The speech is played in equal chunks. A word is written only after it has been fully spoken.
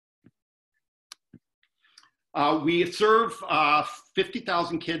We serve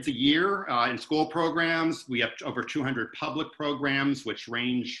 50,000 kids a year in school programs. We have over 200 public programs, which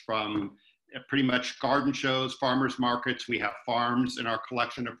range from pretty much garden shows, farmers markets. We have farms in our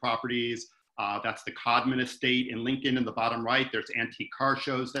collection of properties. That's the Codman Estate in Lincoln in the bottom right. There's antique car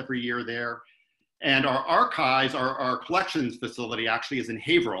shows every year there. And our archives, our collections facility actually is in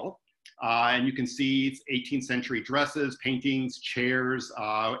Haverhill. And you can see 18th century dresses, paintings, chairs,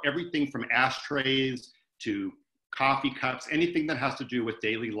 everything from ashtrays to coffee cups, anything that has to do with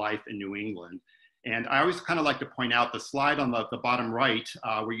daily life in New England. And I always kind of like to point out the slide on the bottom right,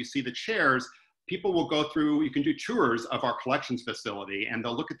 where you see the chairs. People will go through, you can do tours of our collections facility, and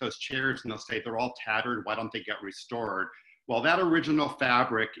they'll look at those chairs and they'll say, they're all tattered, why don't they get restored? Well, that original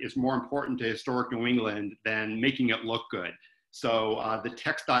fabric is more important to historic New England than making it look good. So the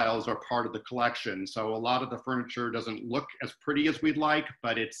textiles are part of the collection. So a lot of the furniture doesn't look as pretty as we'd like,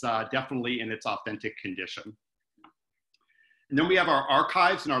 but it's definitely in its authentic condition. And then we have our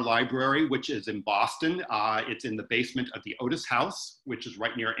archives and our library, which is in Boston. It's in the basement of the Otis House, which is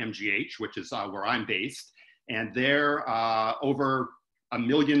right near MGH, which is where I'm based. And there, over 1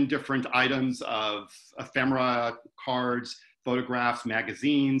 million different items of ephemera, cards, photographs,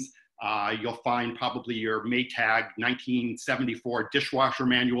 magazines. You'll find probably your Maytag 1974 dishwasher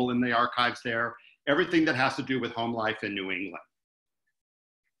manual in the archives there. Everything that has to do with home life in New England.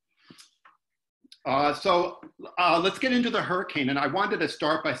 Let's get into the hurricane. And I wanted to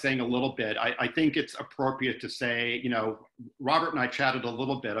start by saying a little bit, I think it's appropriate to say, you know, Robert and I chatted a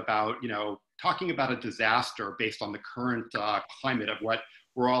little bit about, you know, talking about a disaster based on the current climate of what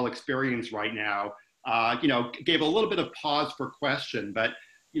we're all experiencing right now, you know, gave a little bit of pause for question, but,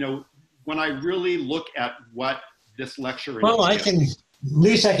 you know, when I really look at what this lecture is. Well, at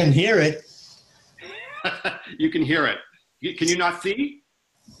least I can hear it. You can hear it. Can you not see?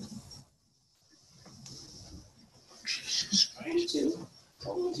 Jesus Christ.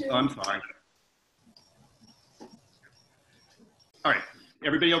 Oh, I'm sorry. All right,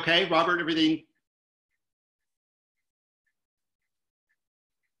 everybody okay? Robert, everything?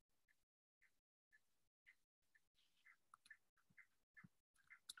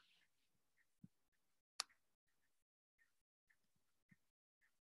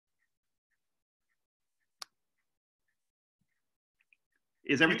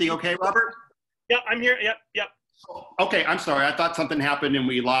 Is everything okay, Robert? Yeah, I'm here. Yep. Okay, I'm sorry. I thought something happened and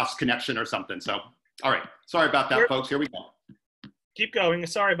we lost connection or something. So, all right. Sorry about that, folks. Here we go. Keep going.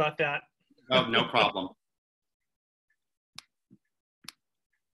 Sorry about that. Oh, no problem.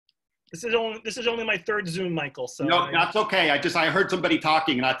 This is only my third Zoom, Michael. So no, that's okay. I heard somebody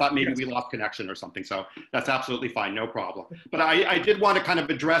talking and I thought maybe we lost connection or something. So that's absolutely fine. No problem. But I did want to kind of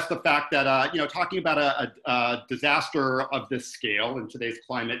address the fact that, you know, talking about a disaster of this scale in today's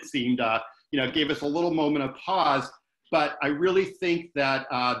climate seemed, you know, gave us a little moment of pause. But I really think that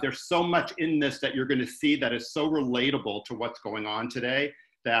there's so much in this that you're going to see that is so relatable to what's going on today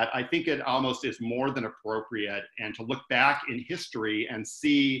that I think it almost is more than appropriate, and to look back in history and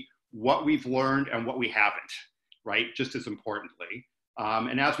see what we've learned and what we haven't, right? Just as importantly.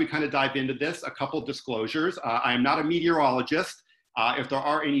 And as we kind of dive into this, a couple disclosures. I am not a meteorologist. If there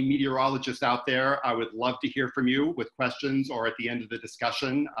are any meteorologists out there, I would love to hear from you with questions or at the end of the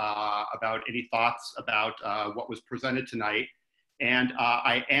discussion about any thoughts about what was presented tonight. And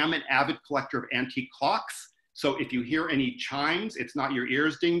I am an avid collector of antique clocks. So if you hear any chimes, it's not your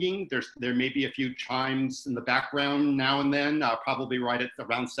ears dinging. There may be a few chimes in the background now and then, probably right at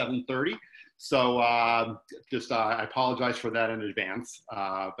around 7:30. So I apologize for that in advance,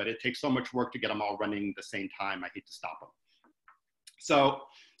 but it takes so much work to get them all running at the same time. I hate to stop them. So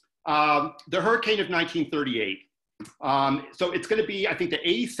the hurricane of 1938. So it's going to be, I think, the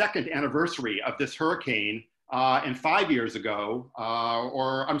 82nd anniversary of this hurricane. And 5 years ago,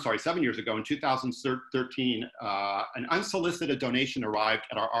 or I'm sorry, 7 years ago, in 2013, an unsolicited donation arrived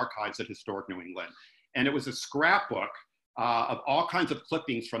at our archives at Historic New England. And it was a scrapbook of all kinds of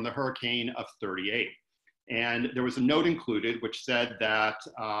clippings from the hurricane of 38. And there was a note included which said that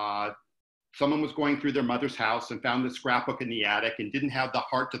someone was going through their mother's house and found the scrapbook in the attic and didn't have the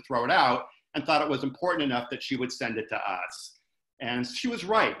heart to throw it out and thought it was important enough that she would send it to us. And she was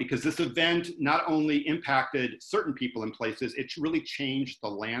right, because this event not only impacted certain people and places, it really changed the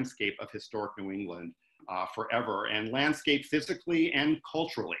landscape of historic New England forever, and landscape physically and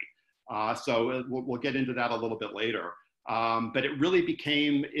culturally. So we'll get into that a little bit later. But it really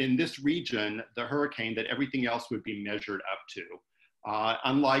became, in this region, the hurricane that everything else would be measured up to.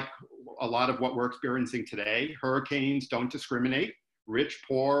 Unlike a lot of what we're experiencing today, hurricanes don't discriminate. Rich,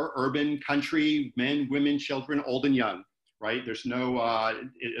 poor, urban, country, men, women, children, old and young. Right? There's no,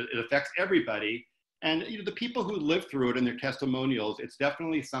 it affects everybody. And the people who lived through it and their testimonials, it's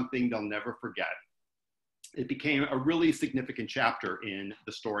definitely something they'll never forget. It became a really significant chapter in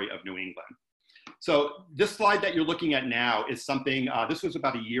the story of New England. So this slide that you're looking at now is something, this was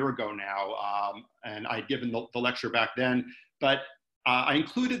about a year ago now, and I'd given the lecture back then, but I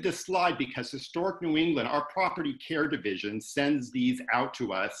included this slide because Historic New England, our property care division, sends these out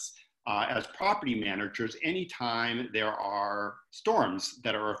to us as property managers anytime there are storms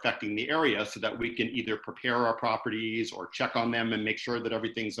that are affecting the area, so that we can either prepare our properties or check on them and make sure that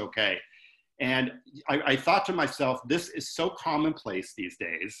everything's okay. And I thought to myself, this is so commonplace these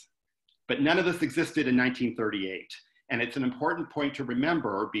days, but none of this existed in 1938. And it's an important point to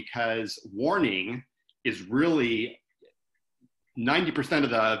remember, because warning is really 90% of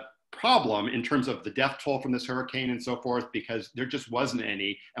the problem in terms of the death toll from this hurricane and so forth, because there just wasn't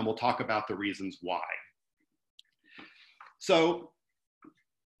any, and we'll talk about the reasons why. So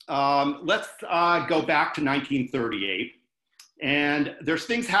let's go back to 1938. And there's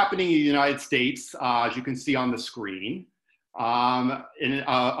things happening in the United States, as you can see on the screen. In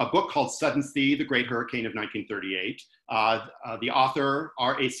a book called Sudden Sea, The Great Hurricane of 1938, the author,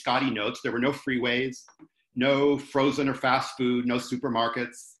 R.A. Scotty, notes there were no freeways, no frozen or fast food, no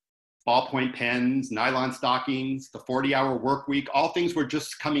supermarkets, ballpoint pens, nylon stockings, the 40-hour work week, all things were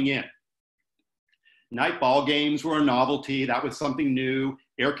just coming in. Night ball games were a novelty. That was something new.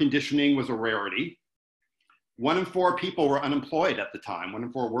 Air conditioning was a rarity. 1 in 4 people were unemployed at the time. 1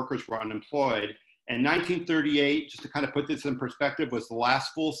 in 4 workers were unemployed. And 1938, just to kind of put this in perspective, was the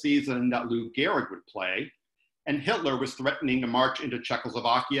last full season that Lou Gehrig would play. And Hitler was threatening to march into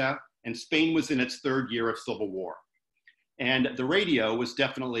Czechoslovakia, and Spain was in its 3rd year of civil war. And the radio was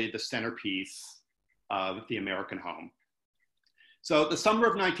definitely the centerpiece of the American home. So the summer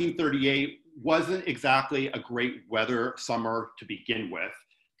of 1938 wasn't exactly a great weather summer to begin with.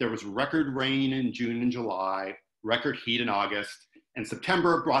 There was record rain in June and July, record heat in August, and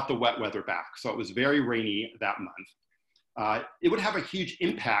September brought the wet weather back. So it was very rainy that month. It would have a huge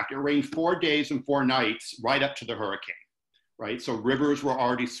impact. It rained 4 days and 4 nights right up to the hurricane, right? So rivers were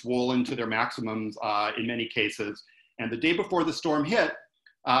already swollen to their maximums in many cases. And the day before the storm hit,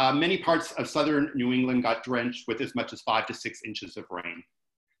 many parts of southern New England got drenched with as much as 5 to 6 inches of rain.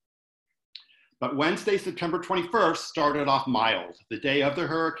 But Wednesday, September 21st, started off mild. The day of the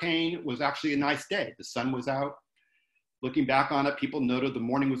hurricane was actually a nice day. The sun was out. Looking back on it, people noted the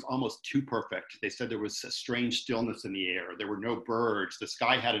morning was almost too perfect. They said there was a strange stillness in the air. There were no birds. The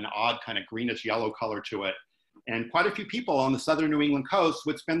sky had an odd kind of greenish yellow color to it. And quite a few people on the southern New England coast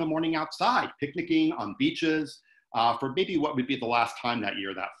would spend the morning outside, picnicking on beaches for maybe what would be the last time that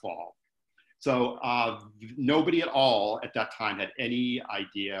year, that fall. So nobody at all at that time had any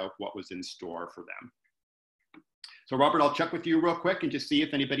idea what was in store for them. So Robert, I'll check with you real quick and just see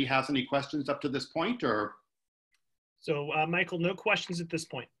if anybody has any questions up to this point, or. So Michael, no questions at this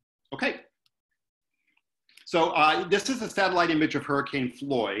point. Okay. So this is a satellite image of Hurricane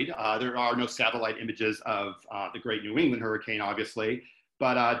Floyd. There are no satellite images of the Great New England hurricane, obviously,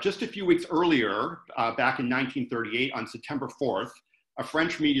 but just a few weeks earlier, back in 1938 on September 4th, a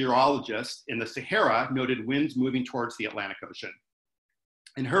French meteorologist in the Sahara noted winds moving towards the Atlantic Ocean.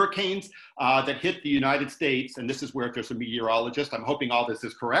 And hurricanes that hit the United States, and this is where if there's a meteorologist, I'm hoping all this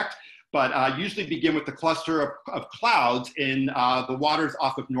is correct, but usually begin with the cluster of clouds in the waters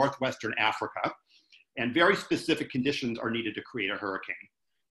off of northwestern Africa. And very specific conditions are needed to create a hurricane.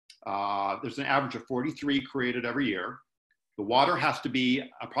 There's an average of 43 created every year. The water has to be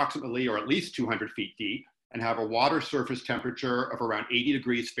approximately or at least 200 feet deep and have a water surface temperature of around 80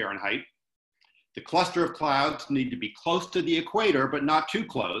 degrees Fahrenheit. The cluster of clouds need to be close to the equator, but not too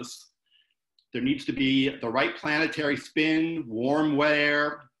close. There needs to be the right planetary spin, warm wet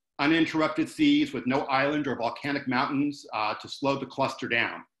air, uninterrupted seas with no island or volcanic mountains to slow the cluster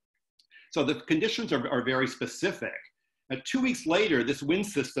down. So the conditions are very specific. Now, 2 weeks later, this wind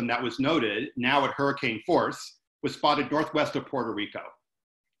system that was noted, now at hurricane force, was spotted northwest of Puerto Rico.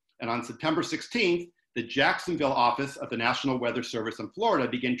 And on September 16th, the Jacksonville office of the National Weather Service in Florida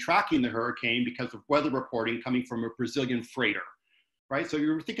began tracking the hurricane because of weather reporting coming from a Brazilian freighter, right? So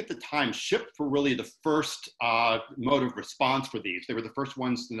you think at the time, ships were really the first mode of response for these. They were the first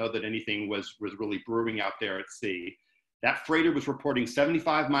ones to know that anything was really brewing out there at sea. That freighter was reporting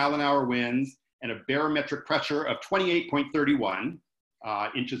 75-mile-an-hour winds and a barometric pressure of 28.31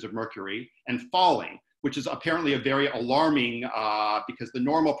 inches of mercury and falling, which is apparently a very alarming because the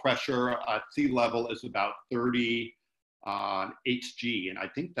normal pressure at sea level is about 30 Hg. And I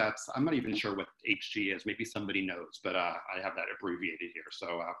think that's, I'm not even sure what Hg is. Maybe somebody knows, but I have that abbreviated here.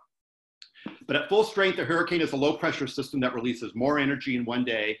 So, but at full strength, the hurricane is a low pressure system that releases more energy in one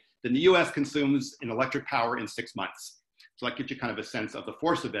day than the US consumes in electric power in 6 months. So that gives you kind of a sense of the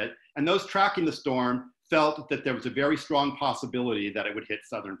force of it. And those tracking the storm felt that there was a very strong possibility that it would hit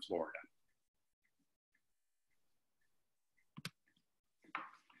southern Florida.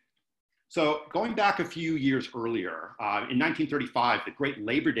 So going back a few years earlier, in 1935, the Great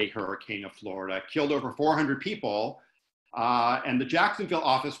Labor Day Hurricane of Florida killed over 400 people, and the Jacksonville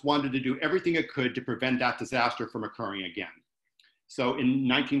office wanted to do everything it could to prevent that disaster from occurring again. So in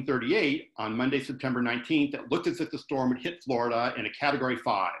 1938, on Monday, September 19th, it looked as if the storm would hit Florida in a Category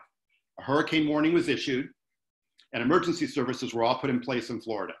 5. A hurricane warning was issued, and emergency services were all put in place in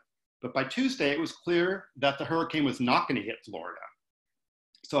Florida. But by Tuesday, it was clear that the hurricane was not going to hit Florida.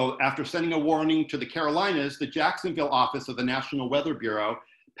 So after sending a warning to the Carolinas, the Jacksonville office of the National Weather Bureau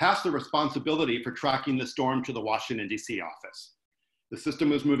passed the responsibility for tracking the storm to the Washington, D.C. office. The system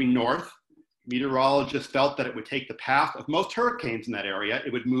was moving north. Meteorologists felt that it would take the path of most hurricanes in that area.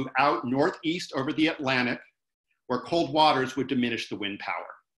 It would move out northeast over the Atlantic, where cold waters would diminish the wind power.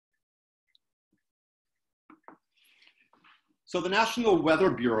 So the National Weather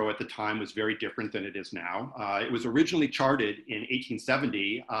Bureau at the time was very different than it is now. It was originally chartered in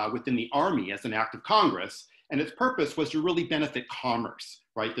 1870 within the Army as an act of Congress, and its purpose was to really benefit commerce,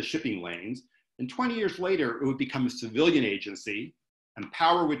 right, the shipping lanes. And 20 years later, it would become a civilian agency, and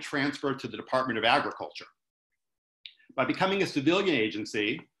power would transfer to the Department of Agriculture. By becoming a civilian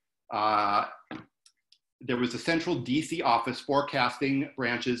agency, there was a central DC office forecasting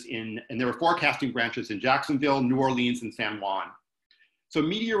branches and there were forecasting branches in Jacksonville, New Orleans, and San Juan. So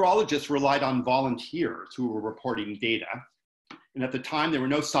meteorologists relied on volunteers who were reporting data. And at the time, there were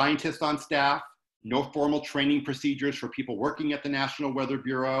no scientists on staff, no formal training procedures for people working at the National Weather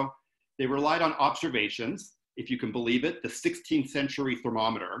Bureau. They relied on observations, if you can believe it, the 16th century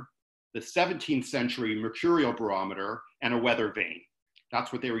thermometer, the 17th century mercurial barometer, and a weather vane.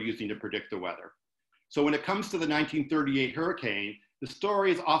 That's what they were using to predict the weather. So when it comes to the 1938 hurricane, the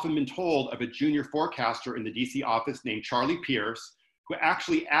story has often been told of a junior forecaster in the DC office named Charlie Pierce, who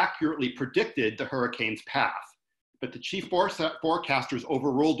actually accurately predicted the hurricane's path. But the chief forecasters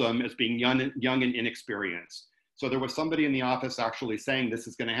overruled him as being young and inexperienced. So there was somebody in the office actually saying this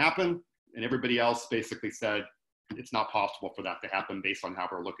is going to happen, and everybody else basically said it's not possible for that to happen based on how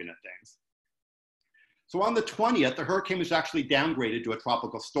we're looking at things. So on the 20th, the hurricane was actually downgraded to a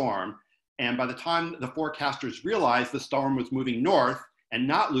tropical storm. And by the time the forecasters realized the storm was moving north and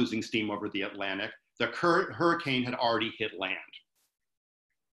not losing steam over the Atlantic, the current hurricane had already hit land.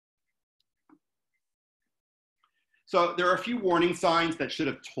 So there are a few warning signs that should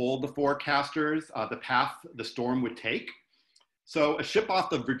have told the forecasters the path the storm would take. So a ship off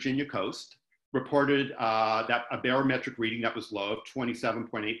the Virginia coast reported that a barometric reading that was low of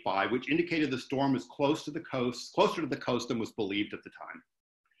 27.85, which indicated the storm was closer to the coast than was believed at the time.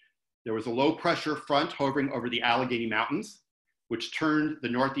 There was a low pressure front hovering over the Allegheny Mountains, which turned the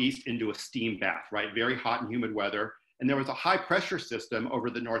Northeast into a steam bath, right? Very hot and humid weather. And there was a high pressure system over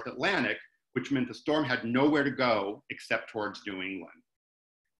the North Atlantic, which meant the storm had nowhere to go except towards New England.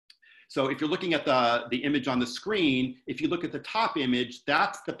 So if you're looking at the image on the screen, if you look at the top image,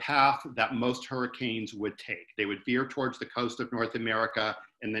 that's the path that most hurricanes would take. They would veer towards the coast of North America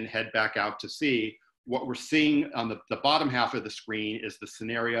and then head back out to sea. What we're seeing on the bottom half of the screen is the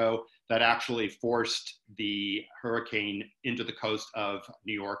scenario that actually forced the hurricane into the coast of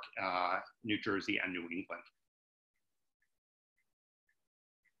New York, New Jersey, and New England.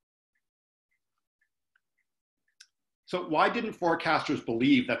 So why didn't forecasters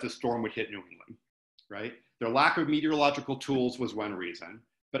believe that the storm would hit New England, right? Their lack of meteorological tools was one reason,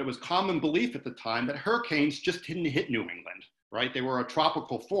 but it was common belief at the time that hurricanes just didn't hit New England, right? They were a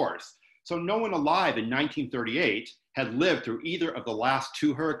tropical force. So no one alive in 1938 had lived through either of the last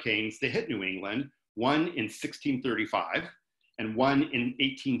two hurricanes that hit New England, one in 1635 and one in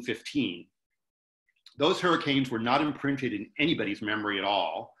 1815. Those hurricanes were not imprinted in anybody's memory at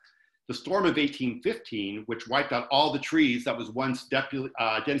all. The storm of 1815, which wiped out all the trees that was once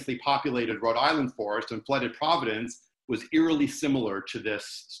densely populated Rhode Island forest and flooded Providence, was eerily similar to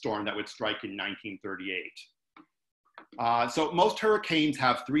this storm that would strike in 1938. So most hurricanes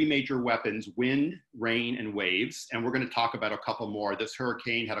have three major weapons: wind, rain, and waves. And we're going to talk about a couple more. This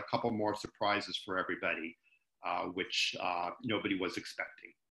hurricane had a couple more surprises for everybody, which nobody was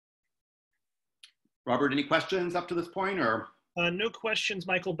expecting. Robert, any questions up to this point, or? No questions,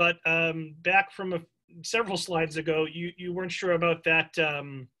 Michael, but back from several slides ago, you weren't sure about that, I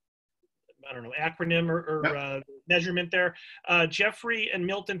don't know, acronym or yep. Measurement there. Jeffrey and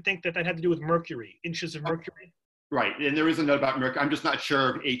Milton think that had to do with mercury, inches of mercury. Right, and there is a note about mercury. I'm just not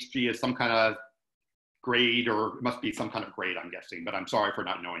sure if HG is some kind of grade, or it must be some kind of grade, I'm guessing, but I'm sorry for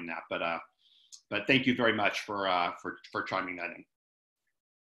not knowing that. But thank you very much for chiming that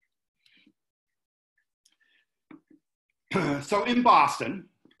in. So in Boston,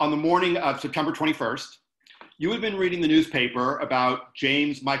 on the morning of September 21st, you had been reading the newspaper about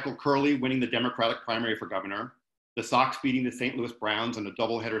James Michael Curley winning the Democratic primary for governor, the Sox beating the St. Louis Browns in a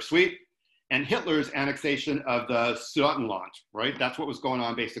doubleheader sweep, and Hitler's annexation of the Sudetenland, right? That's what was going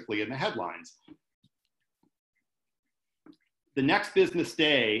on basically in the headlines. The next business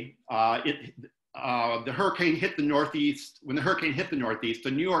day, the hurricane hit the Northeast. When the hurricane hit the Northeast,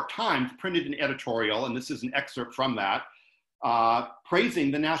 the New York Times printed an editorial, and this is an excerpt from that,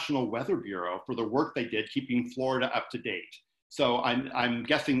 praising the National Weather Bureau for the work they did keeping Florida up to date. So I'm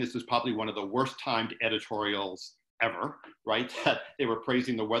guessing this is probably one of the worst timed editorials ever, right? That they were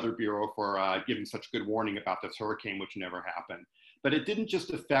praising the Weather Bureau for giving such good warning about this hurricane, which never happened. But it didn't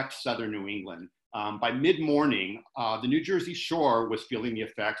just affect southern New England. By mid-morning, the New Jersey shore was feeling the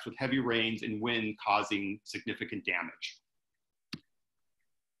effects, with heavy rains and wind causing significant damage.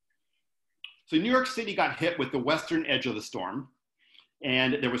 So New York City got hit with the western edge of the storm,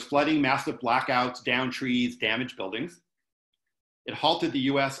 and there was flooding, massive blackouts, downed trees, damaged buildings. It halted the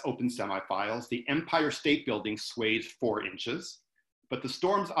US open semifinals. The Empire State Building swayed 4 inches, but the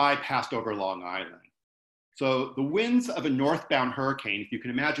storm's eye passed over Long Island. So the winds of a northbound hurricane, if you can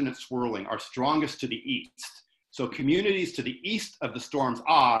imagine it swirling, are strongest to the east. So communities to the east of the storm's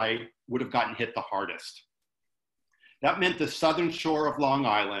eye would have gotten hit the hardest. That meant the southern shore of Long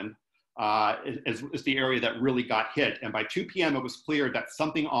Island is the area that really got hit. And by 2 p.m., it was clear that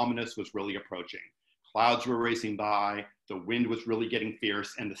something ominous was really approaching. Clouds were racing by, the wind was really getting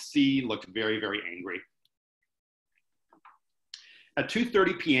fierce, and the sea looked very, very angry. At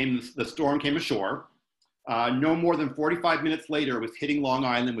 2:30 p.m., the storm came ashore. No more than 45 minutes later, it was hitting Long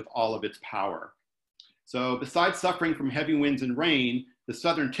Island with all of its power. So besides suffering from heavy winds and rain, the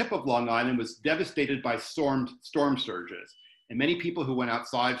southern tip of Long Island was devastated by storm surges. And many people who went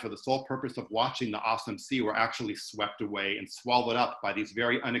outside for the sole purpose of watching the awesome sea were actually swept away and swallowed up by these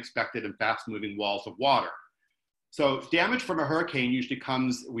very unexpected and fast-moving walls of water. So damage from a hurricane usually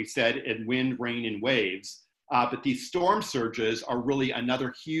comes, we said, in wind, rain, and waves. But these storm surges are really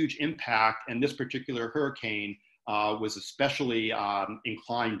another huge impact, and this particular hurricane was especially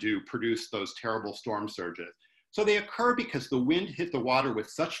inclined to produce those terrible storm surges. So they occur because the wind hit the water with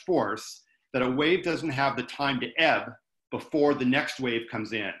such force that a wave doesn't have the time to ebb before the next wave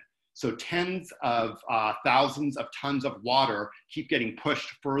comes in. So tens of thousands of tons of water keep getting pushed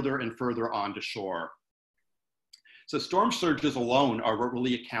further and further onto shore. So storm surges alone are what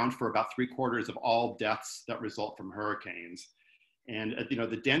really account for about 3/4 of all deaths that result from hurricanes. And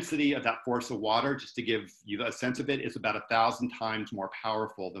the density of that force of water, just to give you a sense of it, is about 1,000 times more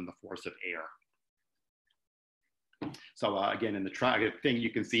powerful than the force of air. So again, in the thing you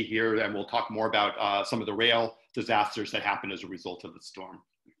can see here, and we'll talk more about some of the rail disasters that happened as a result of the storm.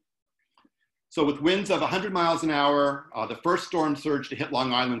 So with winds of 100 miles an hour, the first storm surge to hit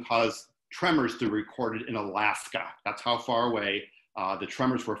Long Island caused tremors to be recorded in Alaska. That's how far away the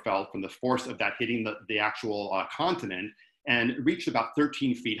tremors were felt from the force of that hitting the actual continent, and it reached about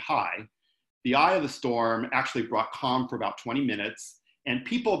 13 feet high. The eye of the storm actually brought calm for about 20 minutes, and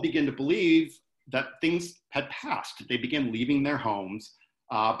people began to believe that things had passed. They began leaving their homes,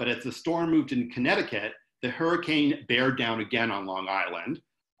 but as the storm moved in Connecticut, the hurricane bared down again on Long Island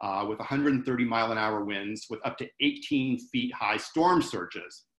with 130-mile-an-hour winds with up to 18 feet high storm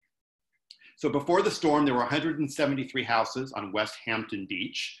surges. So before the storm, there were 173 houses on West Hampton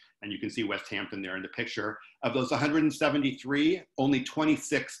Beach, and you can see West Hampton there in the picture. Of those 173, only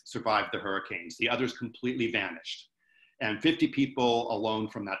 26 survived the hurricanes. The others completely vanished. And 50 people alone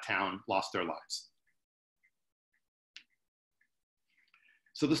from that town lost their lives.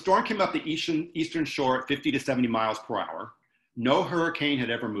 So the storm came up the eastern shore at 50 to 70 miles per hour. No hurricane had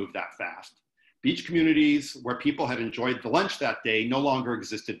ever moved that fast. Beach communities where people had enjoyed the lunch that day no longer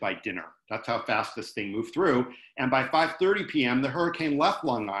existed by dinner. That's how fast this thing moved through. And by 5:30 p.m., the hurricane left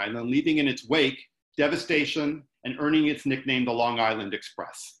Long Island, leaving in its wake devastation and earning its nickname, the Long Island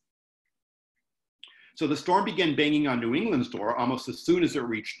Express. So the storm began banging on New England's door almost as soon as it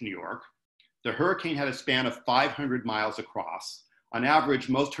reached New York. The hurricane had a span of 500 miles across. On average,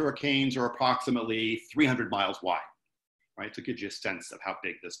 most hurricanes are approximately 300 miles wide, right? To give you a sense of how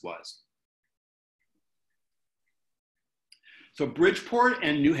big this was. So Bridgeport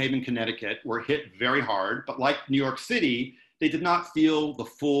and New Haven, Connecticut were hit very hard, but like New York City, they did not feel the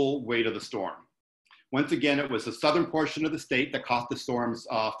full weight of the storm. Once again, it was the southern portion of the state that caught the storm's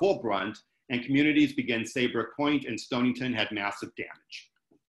full brunt, and communities began Saybrook Point and Stonington had massive damage.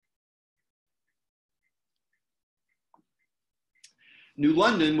 New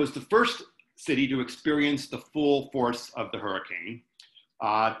London was the first city to experience the full force of the hurricane.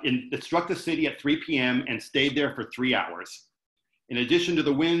 It struck the city at 3 p.m. and stayed there for 3 hours. In addition to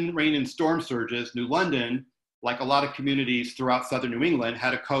the wind, rain, and storm surges, New London, like a lot of communities throughout southern New England,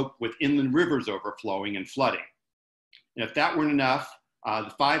 had to cope with inland rivers overflowing and flooding. And if that weren't enough,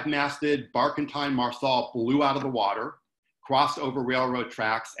 the 5-masted Barkentine Marsal blew out of the water, crossed over railroad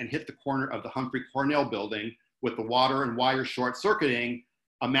tracks, and hit the corner of the Humphrey Cornell building, with the water and wire short-circuiting,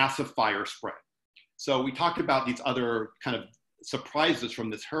 a massive fire spread. So we talked about these other kind of surprises from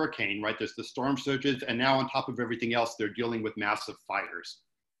this hurricane, right? There's the storm surges, and now on top of everything else, they're dealing with massive fires.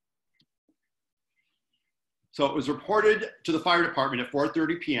 So it was reported to the fire department at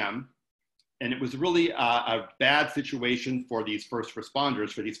 4:30 p.m., and it was really a bad situation for these first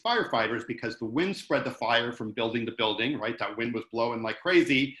responders, for these firefighters, because the wind spread the fire from building to building, right? That wind was blowing like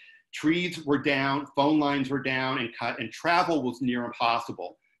crazy. Trees were down, phone lines were down and cut, and travel was near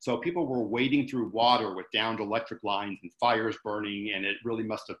impossible. So people were wading through water with downed electric lines and fires burning, and it really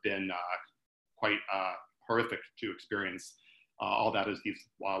must have been quite horrific to experience all that as these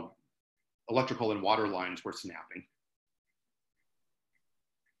electrical and water lines were snapping.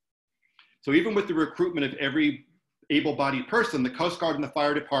 So even with the recruitment of every able-bodied person, the Coast Guard and the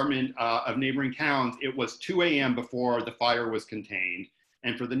fire department of neighboring towns, it was 2 a.m. before the fire was contained.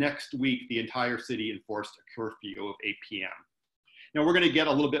 And for the next week, the entire city enforced a curfew of 8 p.m. Now, we're going to get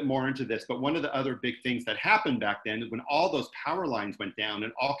a little bit more into this, but one of the other big things that happened back then is when all those power lines went down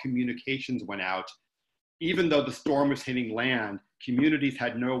and all communications went out, even though the storm was hitting land, communities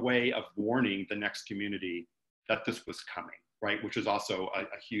had no way of warning the next community that this was coming, right? Which is also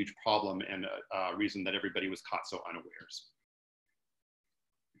a huge problem and a reason that everybody was caught so unawares.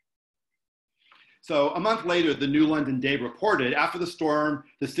 So a month later, the New London Day reported, after the storm,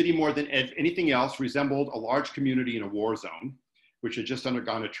 the city more than anything else resembled a large community in a war zone, which had just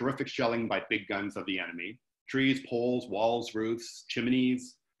undergone a terrific shelling by big guns of the enemy. Trees, poles, walls, roofs,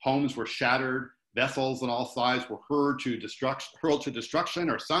 chimneys, homes were shattered, vessels on all sides were hurled to destruction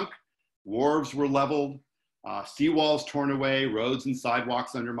or sunk, wharves were leveled, seawalls torn away, roads and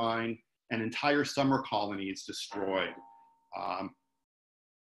sidewalks undermined, and entire summer colonies destroyed.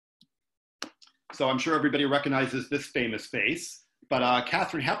 So I'm sure everybody recognizes this famous face, but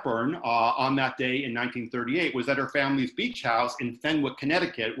Katharine Hepburn on that day in 1938 was at her family's beach house in Fenwick,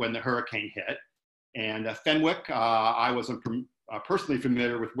 Connecticut when the hurricane hit. And Fenwick, I wasn't personally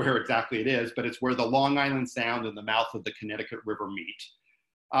familiar with where exactly it is, but it's where the Long Island Sound and the mouth of the Connecticut River meet.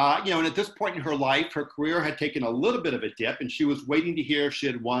 And at this point in her life, her career had taken a little bit of a dip, and she was waiting to hear if she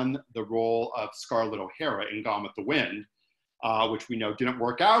had won the role of Scarlett O'Hara in Gone with the Wind. Which we know didn't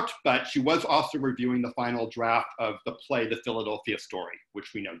work out, but she was also reviewing the final draft of the play, The Philadelphia Story,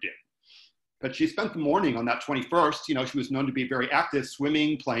 which we know did. But she spent the morning on that 21st, she was known to be very active,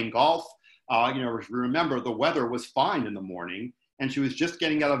 swimming, playing golf. If you remember, the weather was fine in the morning, and she was just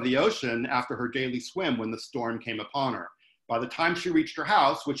getting out of the ocean after her daily swim when the storm came upon her. By the time she reached her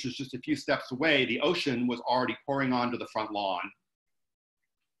house, which was just a few steps away, the ocean was already pouring onto the front lawn.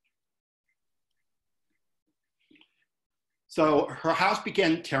 So her house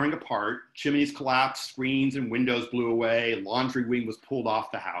began tearing apart, chimneys collapsed, screens and windows blew away, a laundry wing was pulled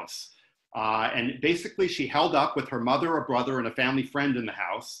off the house. And basically she held up with her mother, a brother, and a family friend in the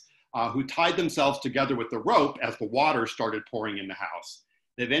house, who tied themselves together with the rope as the water started pouring in the house.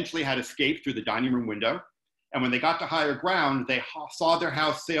 They eventually had escaped through the dining room window. And when they got to higher ground, they saw their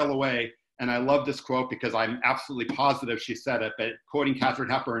house sail away. And I love this quote because I'm absolutely positive she said it, but quoting Katharine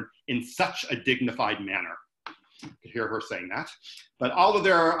Hepburn, in such a dignified manner. You could hear her saying that. But all of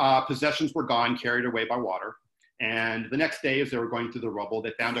their possessions were gone, carried away by water. And the next day, as they were going through the rubble,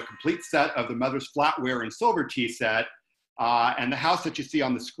 they found a complete set of the mother's flatware and silver tea set. And the house that you see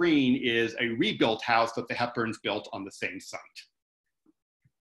on the screen is a rebuilt house that the Hepburns built on the same site.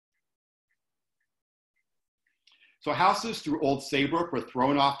 So houses through Old Saybrook were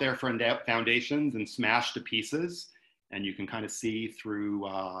thrown off their foundations and smashed to pieces. And you can kind of see through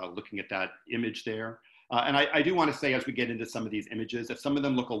looking at that image there. And I do want to say, as we get into some of these images, if some of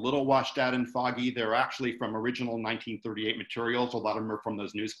them look a little washed out and foggy, they're actually from original 1938 materials. A lot of them are from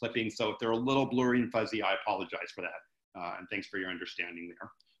those news clippings. So if they're a little blurry and fuzzy, I apologize for that. And thanks for your understanding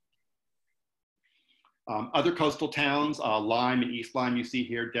there. Other coastal towns, Lyme and East Lyme, you see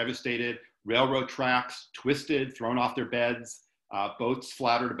here, devastated. Railroad tracks, twisted, thrown off their beds. Boats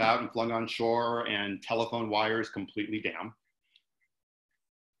flattered about and flung on shore, and telephone wires completely down.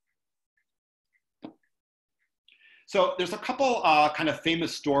 So there's a couple kind of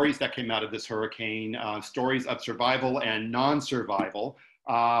famous stories that came out of this hurricane, stories of survival and non-survival.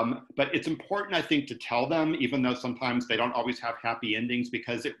 But it's important, I think, to tell them, even though sometimes they don't always have happy endings,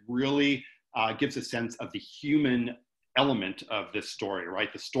 because it really gives a sense of the human element of this story,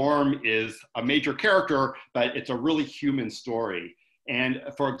 right? The storm is a major character, but it's a really human story. And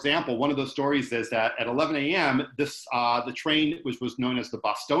for example, one of those stories is that at 11 a.m., the train, which was known as the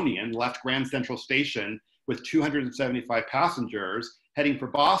Bostonian, left Grand Central Station with 275 passengers heading for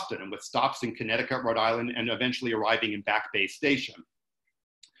Boston, and with stops in Connecticut, Rhode Island, and eventually arriving in Back Bay Station.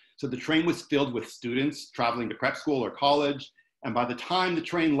 So the train was filled with students traveling to prep school or college. And by the time the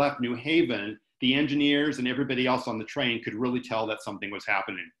train left New Haven, the engineers and everybody else on the train could really tell that something was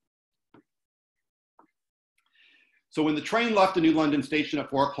happening. So when the train left the New London station at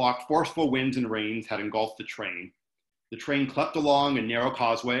 4 o'clock, forceful winds and rains had engulfed the train. The train clept along a narrow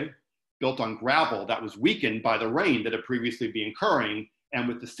causeway built on gravel that was weakened by the rain that had previously been occurring, and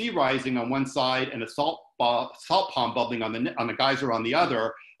with the sea rising on one side and a salt pond bubbling on the geyser on the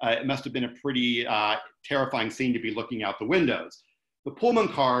other, it must have been a pretty terrifying scene to be looking out the windows. The Pullman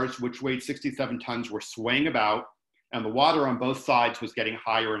cars, which weighed 67 tons, were swaying about, and the water on both sides was getting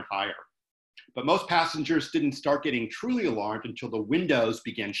higher and higher. But most passengers didn't start getting truly alarmed until the windows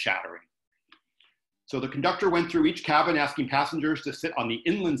began shattering. So the conductor went through each cabin asking passengers to sit on the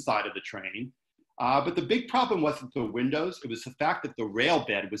inland side of the train. But the big problem wasn't the windows, it was the fact that the rail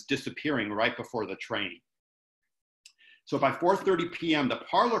bed was disappearing right before the train. So by 4:30 p.m., the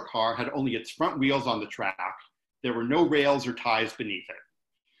parlor car had only its front wheels on the track. There were no rails or ties beneath it.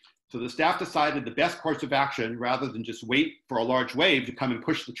 So the staff decided the best course of action, rather than just wait for a large wave to come and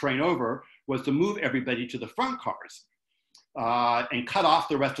push the train over, was to move everybody to the front cars and cut off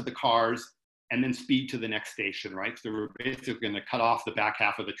the rest of the cars and then speed to the next station, right? So they were basically going to cut off the back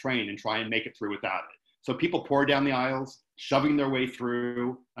half of the train and try and make it through without it. So people poured down the aisles, shoving their way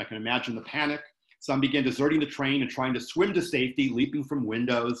through. I can imagine the panic. Some began deserting the train and trying to swim to safety, leaping from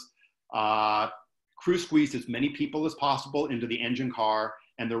windows. Crew squeezed as many people as possible into the engine car,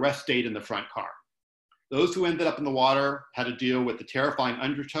 and the rest stayed in the front car. Those who ended up in the water had to deal with the terrifying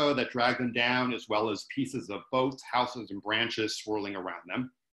undertow that dragged them down, as well as pieces of boats, houses, and branches swirling around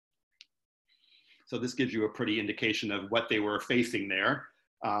them. So this gives you a pretty indication of what they were facing there.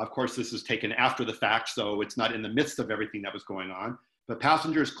 Of course, this is taken after the fact, so it's not in the midst of everything that was going on. But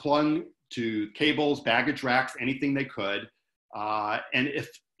passengers clung to cables, baggage racks, anything they could. And if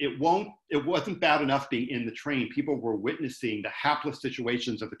it wasn't bad enough being in the train, people were witnessing the hapless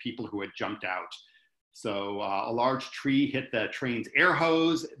situations of the people who had jumped out. So a large tree hit the train's air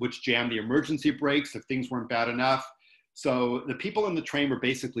hose, which jammed the emergency brakes if things weren't bad enough. So the people in the train were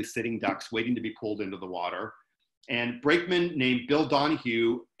basically sitting ducks waiting to be pulled into the water. And brakeman named Bill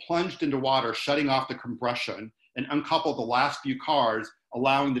Donahue plunged into water, shutting off the compression and uncoupled the last few cars,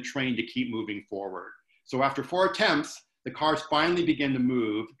 allowing the train to keep moving forward. So after 4 attempts, the cars finally began to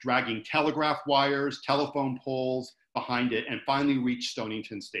move, dragging telegraph wires, telephone poles behind it, and finally reached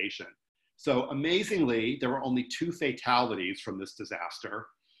Stonington Station. So amazingly, there were only 2 fatalities from this disaster,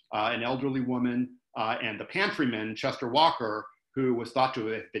 an elderly woman and the pantryman, Chester Walker, who was thought to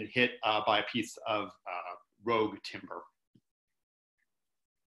have been hit by a piece of rogue timber.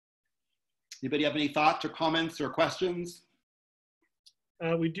 Anybody have any thoughts or comments or questions?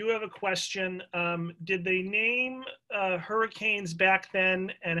 We do have a question. Did they name hurricanes back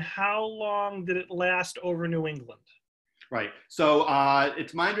then, and how long did it last over New England? Right. So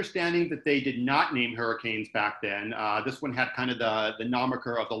it's my understanding that they did not name hurricanes back then. This one had kind of the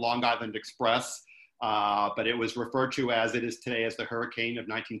nomiker of the Long Island Express, but it was referred to as it is today as the Hurricane of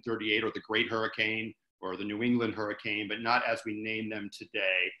 1938, or the Great Hurricane, or the New England Hurricane, but not as we name them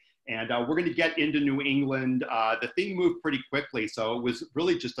today. And we're going to get into New England. The thing moved pretty quickly, so it was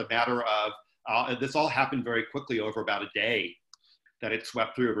really just a matter of, this all happened very quickly over about a day that it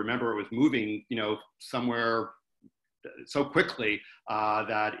swept through. Remember, it was moving, somewhere so quickly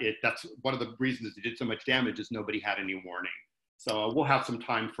that's one of the reasons it did so much damage, is nobody had any warning. So we'll have some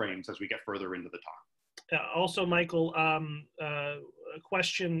time frames as we get further into the talk. Also, Michael, a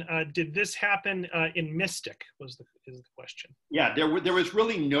question, did this happen in Mystic, is the question. Yeah, there was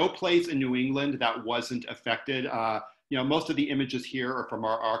really no place in New England that wasn't affected. Most of the images here are from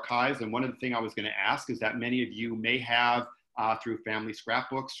our archives, and one of the things I was going to ask is that many of you may have, through family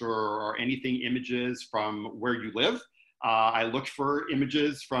scrapbooks or anything, images from where you live. I looked for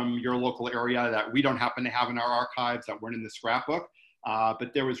images from your local area that we don't happen to have in our archives that weren't in the scrapbook.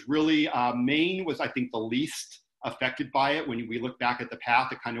 But there was really, Maine was, I think, the least affected by it. When we look back at the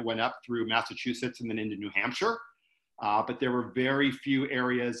path, it kind of went up through Massachusetts and then into New Hampshire. But there were very few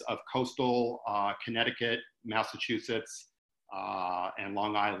areas of coastal Connecticut, Massachusetts, and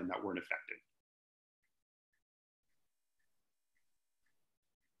Long Island that weren't affected.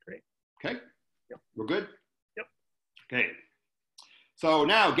 Okay, Yep. We're good? Yep. Okay. So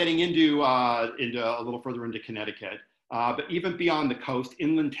now getting into a little further into Connecticut, but even beyond the coast,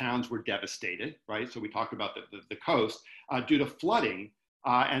 inland towns were devastated, right? So we talked about the coast due to flooding.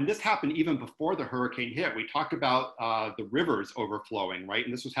 And this happened even before the hurricane hit. We talked about the rivers overflowing, right?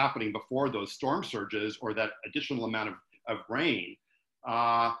 And this was happening before those storm surges or that additional amount of rain.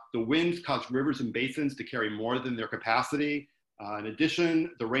 The winds caused rivers and basins to carry more than their capacity. In addition,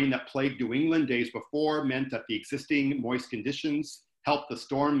 the rain that plagued New England days before meant that the existing moist conditions helped the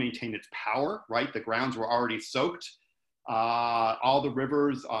storm maintain its power, right? The grounds were already soaked. All the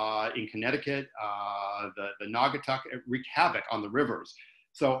rivers in Connecticut, the Naugatuck, wreaked havoc on the rivers.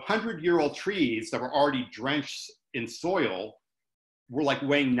 So 100-year-old trees that were already drenched in soil were like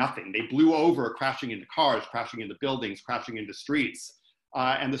weighing nothing. They blew over, crashing into cars, crashing into buildings, crashing into streets.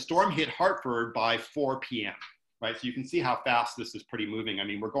 And the storm hit Hartford by 4 p.m., right? So you can see how fast this is pretty moving. I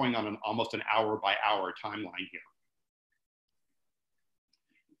mean, we're going on almost an hour-by-hour timeline here.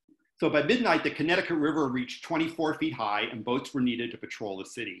 So by midnight, the Connecticut River reached 24 feet high and boats were needed to patrol the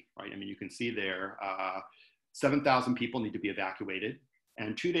city, right? I mean, you can see there, 7,000 people need to be evacuated.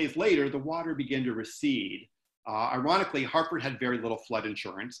 And 2 days later, the water began to recede. Ironically, Hartford had very little flood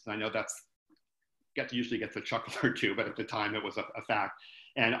insurance. And I know usually gets a chuckle or two, but at the time it was a fact.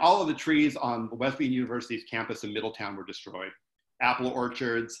 And all of the trees on Wesleyan University's campus in Middletown were destroyed. Apple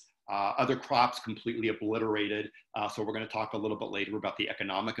orchards, other crops completely obliterated. So we're going to talk a little bit later about the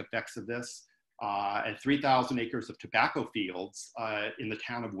economic effects of this. And 3,000 acres of tobacco fields in the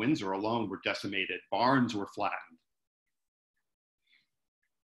town of Windsor alone were decimated. Barns were flattened.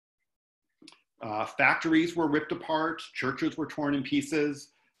 Factories were ripped apart. Churches were torn in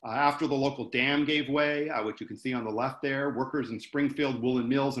pieces. After the local dam gave way, which you can see on the left there, workers in Springfield, Woolen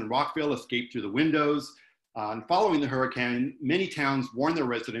Mills, and Rockville escaped through the windows. And following the hurricane, many towns warned their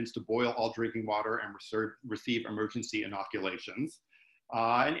residents to boil all drinking water and receive emergency inoculations.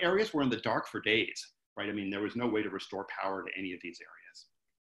 And areas were in the dark for days, right? I mean, there was no way to restore power to any of these areas.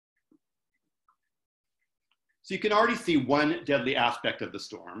 So you can already see one deadly aspect of the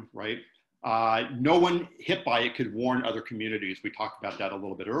storm, right? No one hit by it could warn other communities. We talked about that a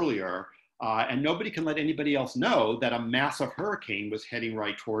little bit earlier. And nobody can let anybody else know that a massive hurricane was heading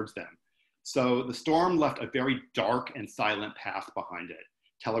right towards them. So the storm left a very dark and silent path behind it.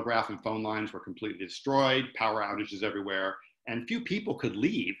 Telegraph and phone lines were completely destroyed, power outages everywhere, and few people could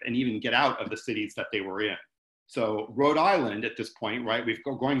leave and even get out of the cities that they were in. So Rhode Island at this point, right,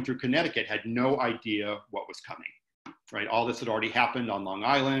 going through Connecticut, had no idea what was coming. Right, all this had already happened on Long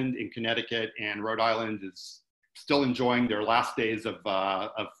Island, in Connecticut, and Rhode Island is still enjoying their last days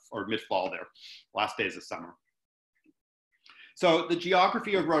or mid-fall there, last days of summer. So the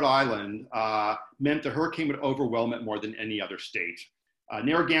geography of Rhode Island meant the hurricane would overwhelm it more than any other state.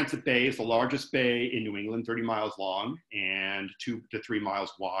 Narragansett Bay is the largest bay in New England, 30 miles long and 2 to 3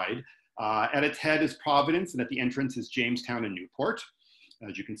 miles wide. At its head is Providence, and at the entrance is Jamestown and Newport,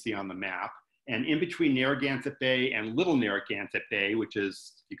 as you can see on the map. And in between Narragansett Bay and Little Narragansett Bay, which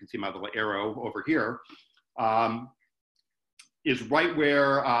is, you can see my little arrow over here, is right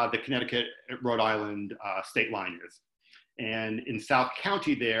where the Connecticut-Rhode Island state line is. And in South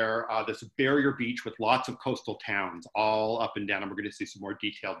County there, there's a barrier beach with lots of coastal towns all up and down. And we're going to see some more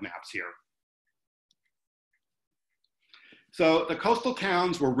detailed maps here. So the coastal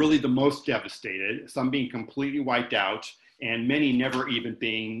towns were really the most devastated, some being completely wiped out, and many never even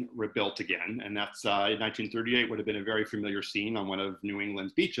being rebuilt again. And that's in 1938 would have been a very familiar scene on one of New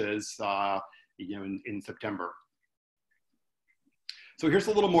England's beaches in September. So here's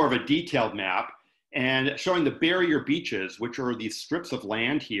a little more of a detailed map and showing the barrier beaches, which are these strips of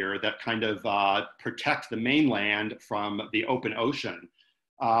land here that kind of protect the mainland from the open ocean.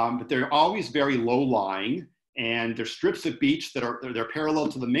 But they're always very low lying, and they're strips of beach that they're parallel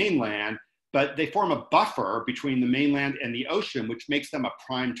to the mainland, but they form a buffer between the mainland and the ocean, which makes them a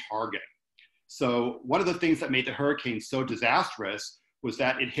prime target. So one of the things that made the hurricane so disastrous was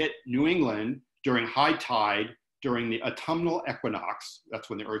that it hit New England during high tide, during the autumnal equinox. That's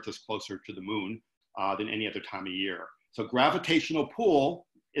when the Earth is closer to the moon than any other time of year. So gravitational pull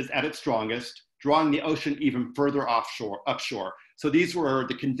is at its strongest, drawing the ocean even further upshore. So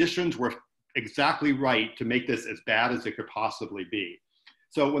the conditions were exactly right to make this as bad as it could possibly be.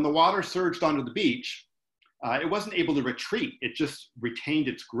 So when the water surged onto the beach, it wasn't able to retreat. It just retained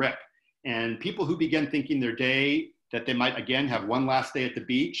its grip. And people who began thinking their day that they might again have one last day at the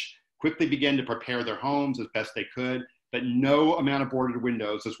beach quickly began to prepare their homes as best they could. But no amount of boarded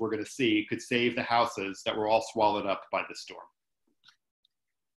windows, as we're going to see, could save the houses that were all swallowed up by the storm.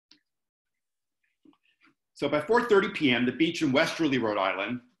 So by 4:30 p.m., the beach in westerly Rhode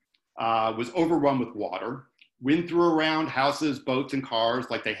Island was overrun with water. Wind threw around houses, boats, and cars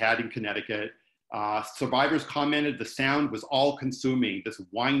like they had in Connecticut. Survivors commented the sound was all-consuming, this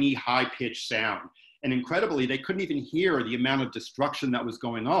whiny, high-pitched sound. And incredibly, they couldn't even hear the amount of destruction that was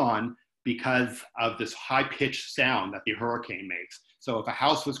going on because of this high-pitched sound that the hurricane makes. So if a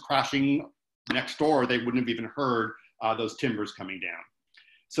house was crashing next door, they wouldn't have even heard those timbers coming down.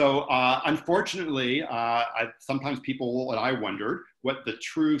 So unfortunately, sometimes people, and I wondered what the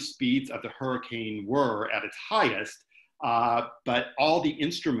true speeds of the hurricane were at its highest, but all the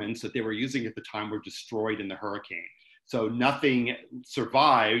instruments that they were using at the time were destroyed in the hurricane. So nothing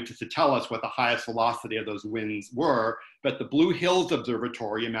survived to tell us what the highest velocity of those winds were, but the Blue Hills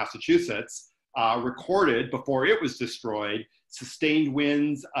Observatory in Massachusetts recorded, before it was destroyed, sustained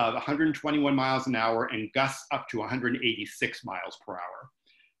winds of 121 miles an hour and gusts up to 186 miles per hour.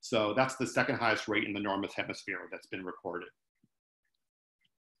 So that's the second highest rate in the Northern Hemisphere that's been recorded.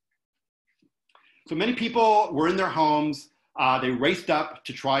 So many people were in their homes. They raced up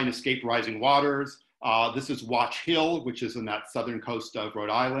to try and escape rising waters. This is Watch Hill, which is in that southern coast of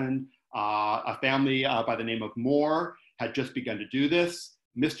Rhode Island. A family by the name of Moore had just begun to do this.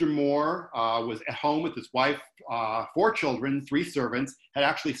 Mr. Moore was at home with his wife, 4 children, 3 servants, had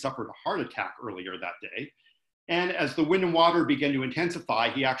actually suffered a heart attack earlier that day. And as the wind and water began to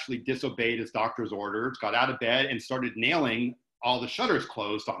intensify, he actually disobeyed his doctor's orders, got out of bed and started nailing all the shutters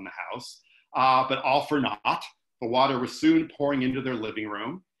closed on the house, but all for naught. The water was soon pouring into their living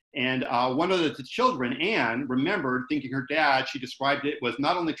room. And one of the children, Anne, remembered thinking her dad, she described it, was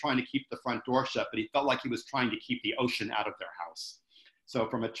not only trying to keep the front door shut, but he felt like he was trying to keep the ocean out of their house. So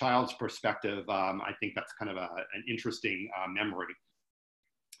from a child's perspective, I think that's kind of an interesting memory.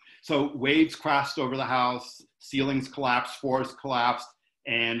 So waves crashed over the house, ceilings collapsed, floors collapsed,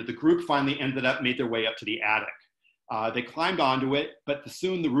 and the group finally made their way up to the attic. They climbed onto it, but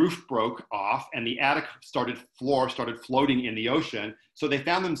soon the roof broke off and the attic floor started floating in the ocean. So they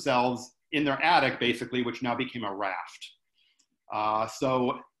found themselves in their attic, basically, which now became a raft.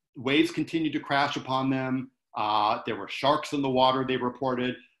 So waves continued to crash upon them. There were sharks in the water, they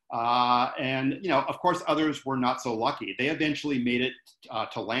reported. And, of course, others were not so lucky. They eventually made it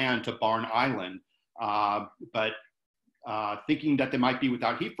to land to Barn Island. But thinking that they might be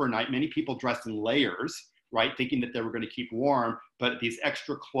without heat for a night, many people dressed in layers, right, thinking that they were going to keep warm, but these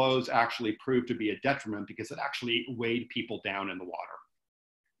extra clothes actually proved to be a detriment because it actually weighed people down in the water.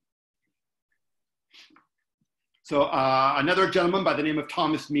 So another gentleman by the name of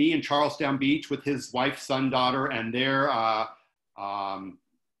Thomas Mee in Charlestown Beach with his wife, son, daughter, and their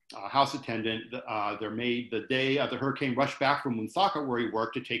house attendant, their maid, the day of the hurricane, rushed back from Woonsocket where he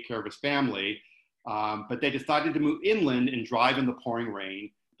worked to take care of his family, but they decided to move inland and drive in the pouring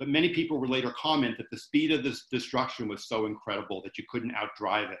rain. But many people would later comment that the speed of this destruction was so incredible that you couldn't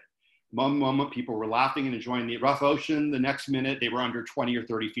outdrive it. One moment, people were laughing and enjoying the rough ocean. The next minute, they were under 20 or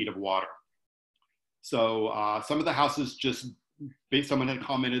 30 feet of water. So some of the houses someone had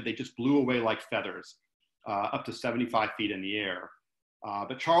commented, they just blew away like feathers, up to 75 feet in the air.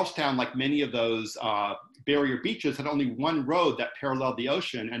 But Charlestown, like many of those barrier beaches, had only one road that paralleled the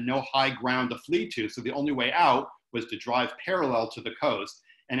ocean and no high ground to flee to. So the only way out was to drive parallel to the coast.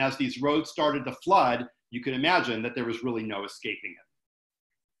 And as these roads started to flood, you can imagine that there was really no escaping it.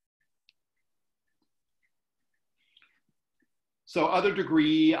 So other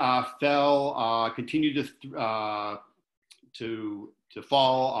debris continued to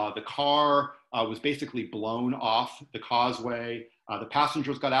fall. The car was basically blown off the causeway. The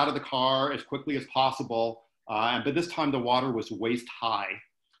passengers got out of the car as quickly as possible, but this time the water was waist high.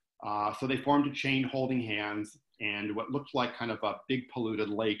 So they formed a chain holding hands, and what looked like kind of a big polluted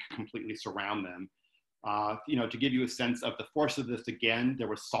lake completely surround them. To give you a sense of the force of this, again, there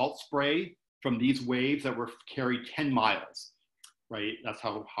was salt spray from these waves that were carried 10 miles, right? That's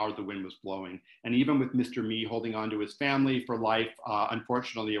how hard the wind was blowing. And even with Mr. Mee holding on to his family for life,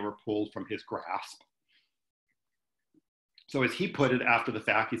 unfortunately, they were pulled from his grasp. So as he put it after the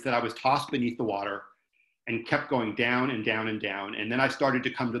fact, he said, "I was tossed beneath the water and kept going down and down and down. And then I started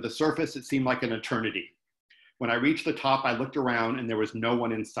to come to the surface. It seemed like an eternity. When I reached the top, I looked around and there was no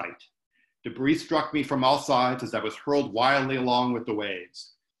one in sight. Debris struck me from all sides as I was hurled wildly along with the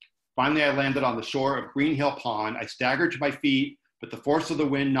waves. Finally, I landed on the shore of Green Hill Pond. I staggered to my feet, but the force of the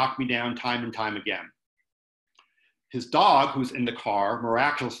wind knocked me down time and time again." His dog, who's in the car,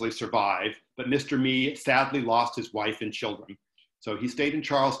 miraculously survived, but Mr. Mee sadly lost his wife and children. So he stayed in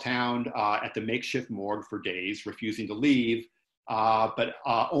Charlestown at the makeshift morgue for days, refusing to leave, but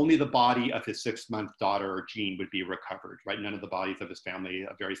only the body of his 6-month daughter, Jean, would be recovered, right? None of the bodies of his family,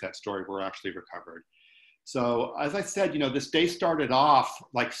 a very sad story, were actually recovered. So as I said, this day started off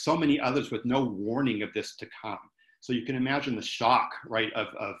like so many others with no warning of this to come. So you can imagine the shock, right,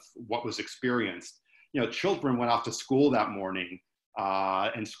 of what was experienced. Children went off to school that morning,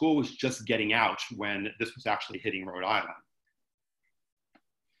 and school was just getting out when this was actually hitting Rhode Island.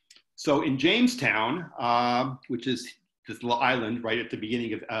 So in Jamestown, which is this little island right at the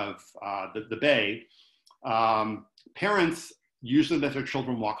beginning of the bay, parents usually let their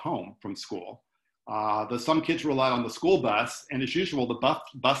children walk home from school. Though some kids relied on the school bus, and as usual, the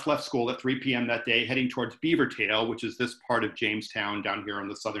bus left school at 3 p.m. that day, heading towards Beavertail, which is this part of Jamestown down here on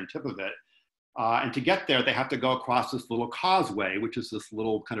the southern tip of it. And to get there, they have to go across this little causeway, which is this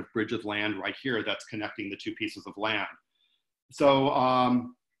little kind of bridge of land right here that's connecting the two pieces of land. So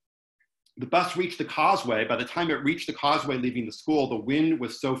the bus reached the causeway. By the time it reached the causeway leaving the school, the wind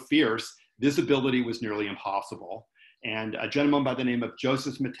was so fierce, visibility was nearly impossible. And a gentleman by the name of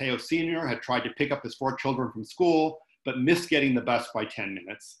Joseph Mateo Sr. had tried to pick up his 4 children from school, but missed getting the bus by 10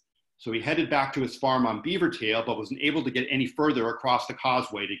 minutes. So he headed back to his farm on Beavertail, but wasn't able to get any further across the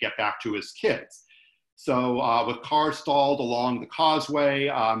causeway to get back to his kids. So with cars stalled along the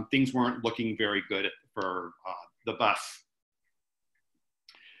causeway, things weren't looking very good for the bus.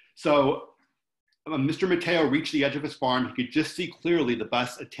 So Mr. Mateo reached the edge of his farm. He could just see clearly the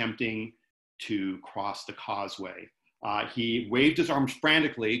bus attempting to cross the causeway. He waved his arms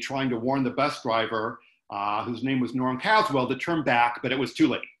frantically, trying to warn the bus driver, whose name was Norm Caswell, to turn back, but it was too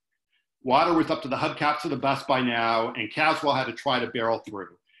late. Water was up to the hubcaps of the bus by now, and Caswell had to try to barrel through.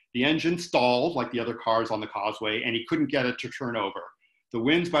 The engine stalled, like the other cars on the causeway, and he couldn't get it to turn over. The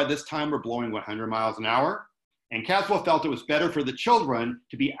winds by this time were blowing 100 miles an hour, and Caswell felt it was better for the children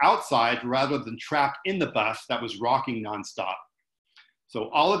to be outside rather than trapped in the bus that was rocking nonstop. So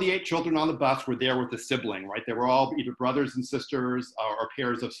all of the 8 children on the bus were there with a sibling, right? They were all either brothers and sisters or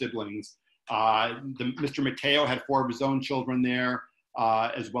pairs of siblings. Mr. Mateo had 4 of his own children there,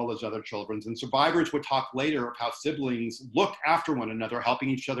 as well as other children. And survivors would talk later of how siblings looked after one another, helping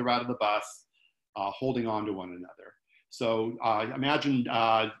each other out of the bus, holding on to one another. So imagine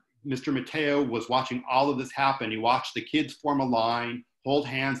Mr. Mateo was watching all of this happen. He watched the kids form a line, hold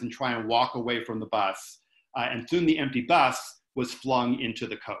hands, and try and walk away from the bus. And soon the empty bus was flung into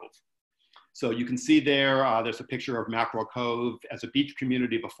the cove. So you can see there, there's a picture of Mackerel Cove as a beach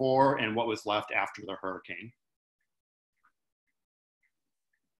community before and what was left after the hurricane.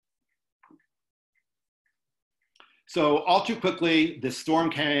 So all too quickly, this storm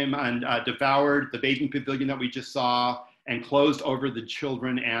came and devoured the bathing pavilion that we just saw and closed over the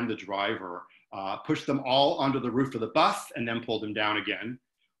children and the driver, pushed them all onto the roof of the bus and then pulled them down again.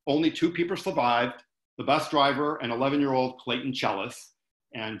 Only 2 people survived, the bus driver and 11-year-old Clayton Chellis,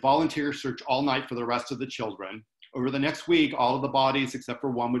 and volunteers searched all night for the rest of the children. Over the next week, all of the bodies except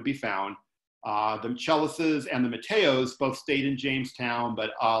for one would be found. The Chellises and the Mateos both stayed in Jamestown,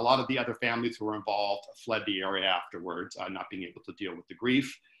 but a lot of the other families who were involved fled the area afterwards, not being able to deal with the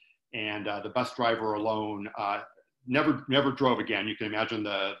grief. And the bus driver alone never drove again. You can imagine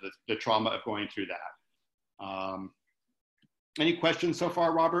the trauma of going through that. Any questions so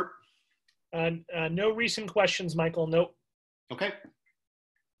far, Robert? No recent questions, Michael. Nope. Okay.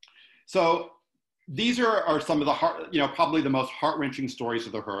 So these are some of the probably the most heart-wrenching stories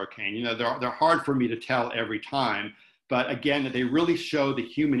of the hurricane. They're hard for me to tell every time, but again, they really show the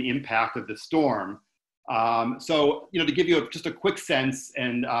human impact of the storm. So to give you just a quick sense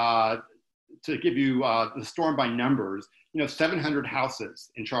and to give you the storm by numbers, 700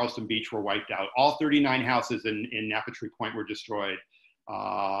 houses in Charleston Beach were wiped out. All 39 houses in Napatree Point were destroyed.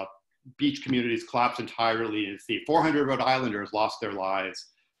 Beach communities collapsed entirely in the sea. 400 Rhode Islanders lost their lives.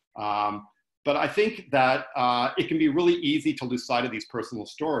 But I think that it can be really easy to lose sight of these personal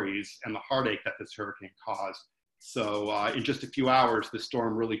stories and the heartache that this hurricane caused. So in just a few hours, the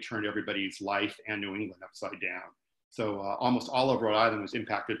storm really turned everybody's life and New England upside down. So almost all of Rhode Island was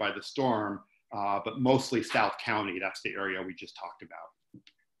impacted by the storm, but mostly South County. That's the area we just talked about.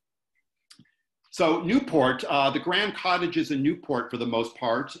 So Newport, the Grand Cottages in Newport, for the most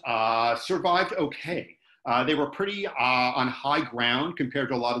part, survived okay. They were pretty on high ground compared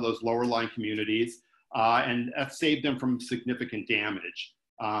to a lot of those lower lying communities, and that saved them from significant damage.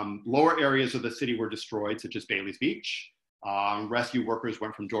 Lower areas of the city were destroyed, such as Bailey's Beach. Rescue workers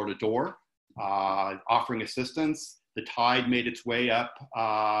went from door to door, offering assistance. The tide made its way up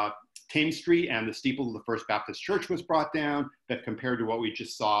Thames Street, and the steeple of the First Baptist Church was brought down, but compared to what we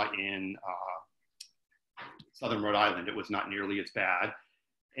just saw in Southern Rhode Island, it was not nearly as bad.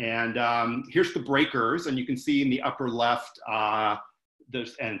 And here's the breakers, and you can see in the upper left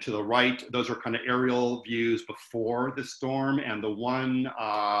and to the right, those are kind of aerial views before the storm. And the one,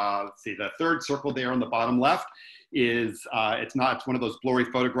 let's see, the third circle there on the bottom left is, it's one of those blurry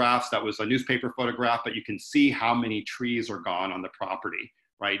photographs. That was a newspaper photograph, but you can see how many trees are gone on the property,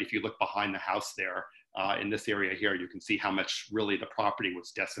 right? If you look behind the house there, in this area here, you can see how much really the property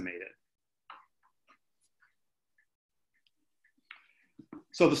was decimated.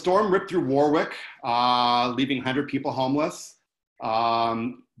 So the storm ripped through Warwick, leaving 100 people homeless.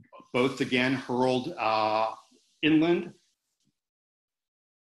 Boats again hurled inland.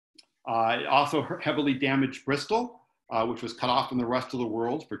 It also heavily damaged Bristol, which was cut off from the rest of the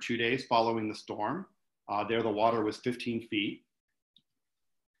world for 2 days following the storm. There the water was 15 feet.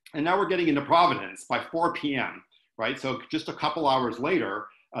 And now we're getting into Providence by 4 p.m., right? So just a couple hours later,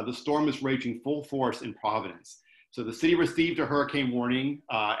 the storm is raging full force in Providence. So the city received a hurricane warning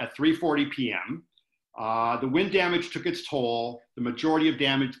at 3:40 p.m. The wind damage took its toll. The majority of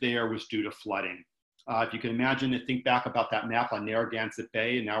damage there was due to flooding. If you can imagine and think back about that map on Narragansett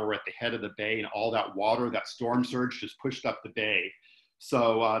Bay, and now we're at the head of the bay, and all that water, that storm surge just pushed up the bay.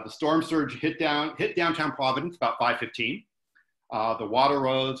 So the storm surge hit downtown Providence about 5:15. The water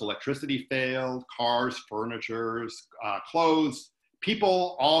rose, electricity failed, cars, furniture, clothes,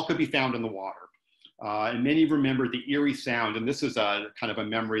 people, all could be found in the water. And many remember the eerie sound, and this is a kind of a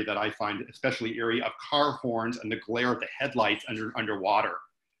memory that I find especially eerie, of car horns and the glare of the headlights underwater.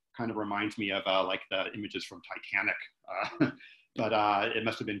 Kind of reminds me of like the images from Titanic, but it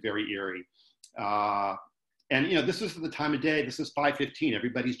must have been very eerie. And you know, this is the time of day, this is 5:15,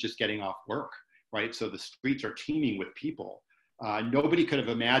 everybody's just getting off work, right? So the streets are teeming with people. Nobody could have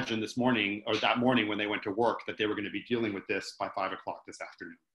imagined this morning, or that morning when they went to work, that they were going to be dealing with this by 5 o'clock this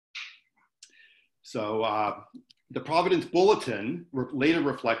afternoon. So the Providence Bulletin later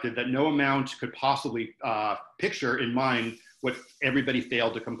reflected that no amount could possibly picture in mind what everybody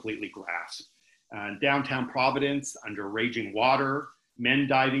failed to completely grasp. Downtown Providence, under raging water, men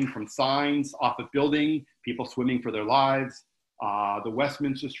diving from signs off a building, people swimming for their lives, the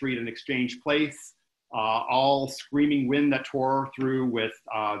Westminster Street and Exchange Place, all screaming wind that tore through with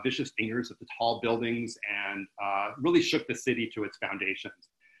vicious fingers at the tall buildings and really shook the city to its foundations.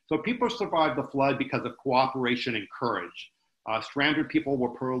 So people survived the flood because of cooperation and courage. Stranded people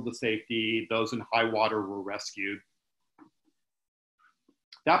were pulled to safety. Those in high water were rescued.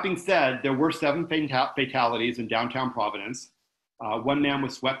 That being said, there were 7 fatalities in downtown Providence. One man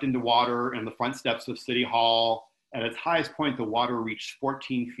was swept into water in the front steps of City Hall. At its highest point, the water reached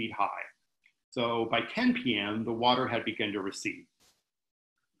 14 feet high. So by 10 p.m., the water had begun to recede.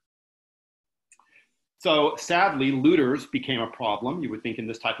 So sadly, looters became a problem. You would think in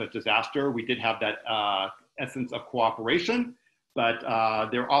this type of disaster, we did have that essence of cooperation, but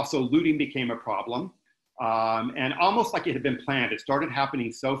there also looting became a problem. And almost like it had been planned, it started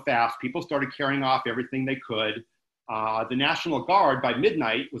happening so fast, people started carrying off everything they could. The National Guard by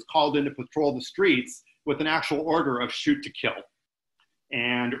midnight was called in to patrol the streets with an actual order of shoot to kill.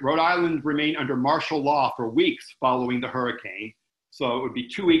 And Rhode Island remained under martial law for weeks following the hurricane. So it would be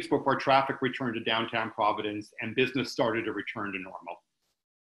 2 weeks before traffic returned to downtown Providence and business started to return to normal.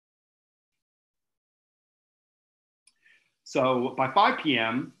 So by 5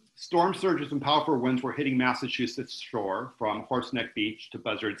 p.m., storm surges and powerful winds were hitting Massachusetts shore from Horseneck Beach to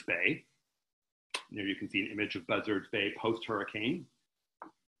Buzzards Bay. There you can see an image of Buzzards Bay post-hurricane.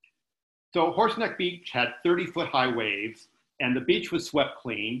 So Horseneck Beach had 30-foot high waves, and the beach was swept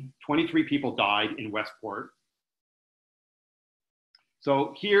clean. 23 people died in Westport.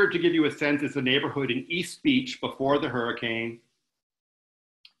 So here, to give you a sense, is the neighborhood in East Beach before the hurricane.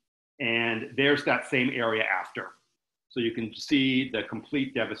 And there's that same area after. So you can see the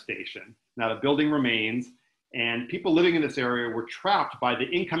complete devastation. Now the building remains, and people living in this area were trapped by the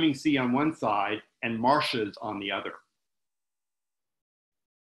incoming sea on one side and marshes on the other.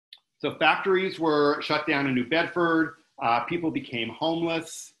 So factories were shut down in New Bedford. People became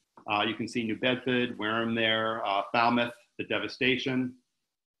homeless. You can see New Bedford, Wareham there, Falmouth, the devastation.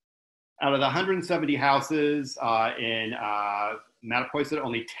 Out of the 170 houses in Mattapoisett,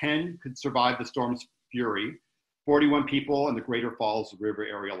 only 10 could survive the storm's fury. 41 people in the Greater Falls River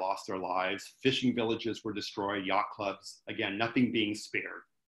area lost their lives. Fishing villages were destroyed, yacht clubs, again, nothing being spared.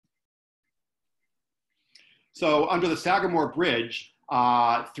 So under the Sagamore Bridge,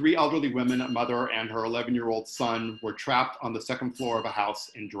 3 elderly women, a mother and her 11-year-old son, were trapped on the second floor of a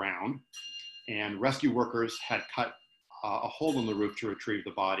house and drowned. And rescue workers had cut a hole in the roof to retrieve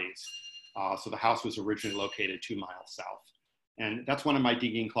the bodies. So the house was originally located 2 miles south. And that's one of my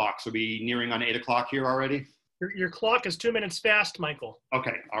digging clocks. Are we nearing on 8 o'clock here already? Your clock is 2 minutes fast, Michael.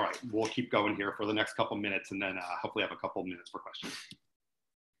 Okay, all right. We'll keep going here for the next couple minutes and then hopefully have a couple minutes for questions.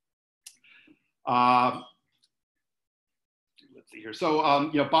 Let's see here. So,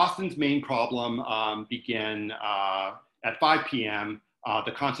 you know, Boston's main problem began at 5 p.m.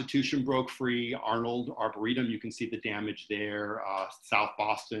 The Constitution broke free. Arnold Arboretum, you can see the damage there. South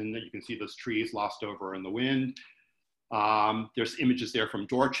Boston, you can see those trees lost over in the wind. There's images there from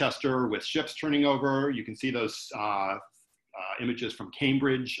Dorchester with ships turning over. You can see those images from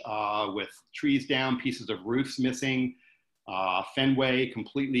Cambridge with trees down, pieces of roofs missing. Fenway,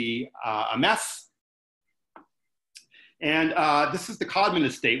 completely a mess. And this is the Codman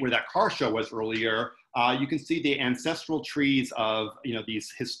Estate where that car show was earlier. You can see the ancestral trees of, you know,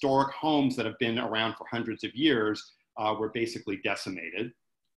 these historic homes that have been around for hundreds of years were basically decimated.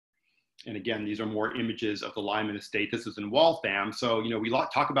 And again, these are more images of the Lyman Estate. This is in Waltham. So, you know, we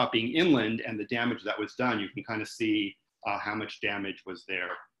talk about being inland and the damage that was done. You can kind of see how much damage was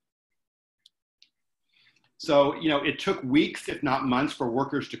there. So, you know, it took weeks, if not months, for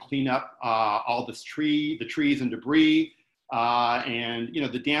workers to clean up all the trees and debris. And, you know,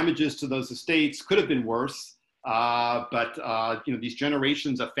 the damages to those estates could have been worse. But you know, these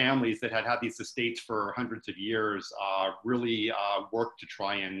generations of families that had these estates for hundreds of years really worked to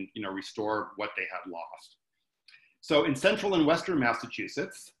try and, you know, restore what they had lost. So in central and western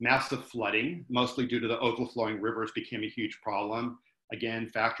Massachusetts, massive flooding, mostly due to the overflowing rivers, became a huge problem. Again,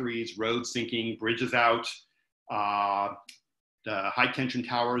 factories, roads sinking, bridges out. The high tension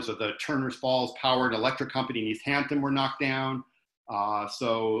towers of the Turner's Falls Power and Electric Company in East Hampton were knocked down.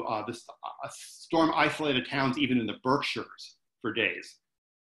 This storm isolated towns even in the Berkshires for days.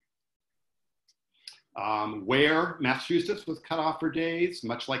 Ware, Massachusetts was cut off for days,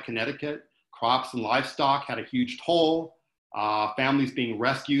 much like Connecticut. Crops and livestock had a huge toll. Families being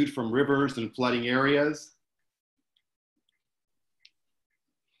rescued from rivers and flooding areas.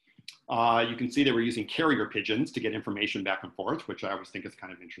 You can see they were using carrier pigeons to get information back and forth, which I always think is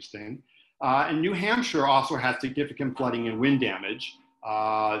kind of interesting. And New Hampshire also had significant flooding and wind damage.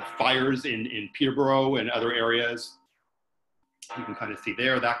 Fires in Peterborough and other areas. You can kind of see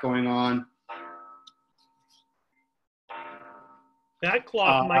that going on. That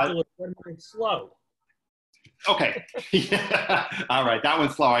clock, Michael, is 1 minute slow. Okay. Yeah. All right, that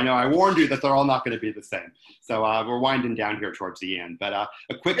one's slow. I know. I warned you that they're all not going to be the same. So we're winding down here towards the end. But a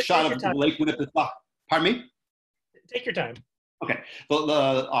quick shot of Lake Winnipesaukee. Pardon me? Take your time. Okay.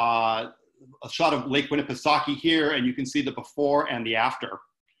 A shot of Lake Winnipesaukee here, and you can see the before and the after,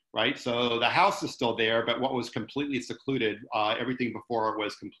 right? So the house is still there, but what was completely secluded, everything before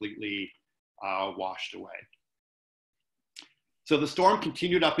was completely washed away. So the storm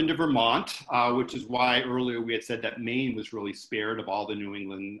continued up into Vermont, which is why earlier we had said that Maine was really spared of all the New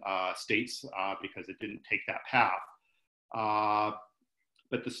England states because it didn't take that path.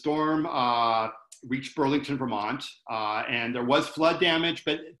 But the storm reached Burlington, Vermont, and there was flood damage,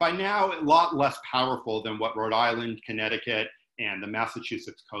 but by now a lot less powerful than what Rhode Island, Connecticut, and the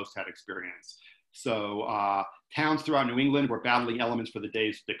Massachusetts coast had experienced. So towns throughout New England were battling elements for the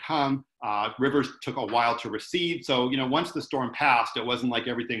days to come. Rivers took a while to recede. So, you know, once the storm passed, it wasn't like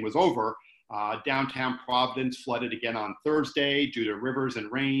everything was over. Downtown Providence flooded again on Thursday due to rivers and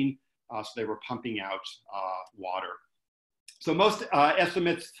rain. So they were pumping out water. So most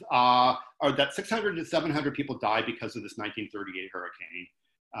estimates are that 600 to 700 people died because of this 1938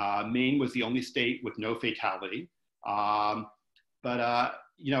 hurricane. Maine was the only state with no fatality.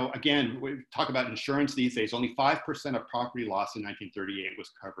 You know, again, we talk about insurance these days. Only 5% of property loss in 1938 was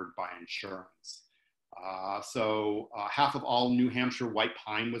covered by insurance. Half of all New Hampshire white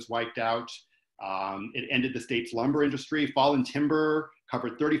pine was wiped out. It ended the state's lumber industry. Fallen timber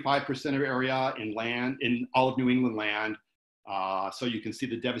covered 35% of area in all of New England land. So you can see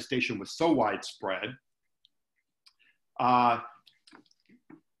the devastation was so widespread.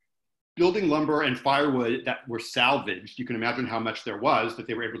 Building lumber and firewood that were salvaged, you can imagine how much there was that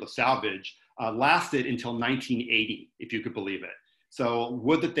they were able to salvage, lasted until 1980, if you could believe it. So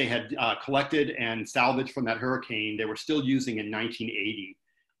wood that they had collected and salvaged from that hurricane, they were still using in 1980.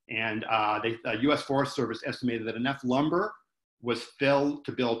 And the US Forest Service estimated that enough lumber was filled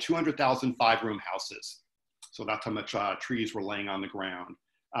to build 200,000 five-room houses. So that's how much trees were laying on the ground.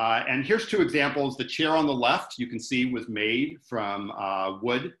 And here's two examples. The chair on the left, you can see, was made from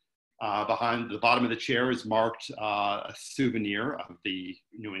wood. Behind the bottom of the chair is marked a souvenir of the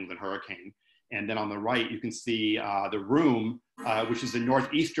New England hurricane. And then on the right, you can see the room, which is in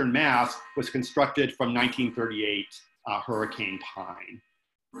northeastern Mass, was constructed from 1938 hurricane pine.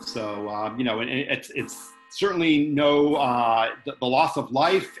 So, you know, it's certainly the loss of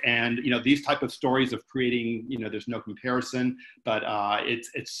life, and, you know, these type of stories of creating, you know, there's no comparison, but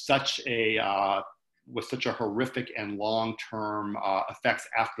it's such a, was such a horrific and long-term effects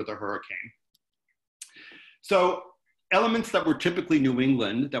after the hurricane. So elements that were typically New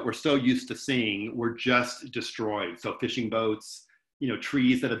England that we're so used to seeing were just destroyed. So fishing boats,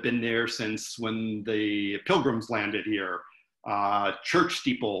 trees that have been there since when the Pilgrims landed here, church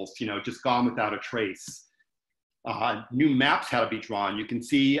steeples, just gone without a trace. New maps had to be drawn. You can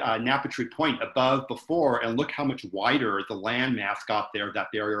see Napatri Point above before, and look how much wider the land mass got there, that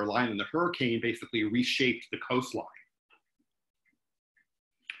barrier line, and the hurricane basically reshaped the coastline.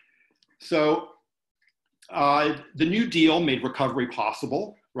 So the New Deal made recovery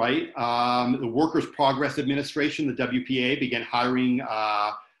possible, right? The Workers' Progress Administration, the WPA, began hiring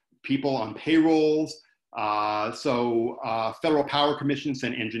people on payrolls. Federal Power Commission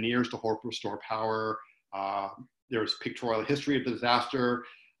sent engineers to help restore power. There's pictorial history of the disaster.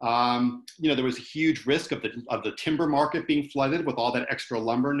 There was a huge risk of the timber market being flooded with all that extra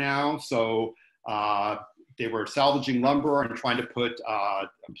lumber now. So they were salvaging lumber and trying to put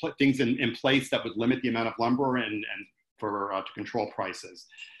things in place that would limit the amount of lumber and to control prices.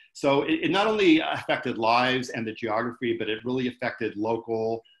 So it not only affected lives and the geography, but it really affected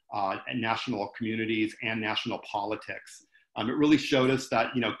local and national communities and national politics. It really showed us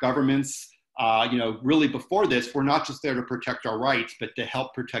that governments, really before this, were not just there to protect our rights, but to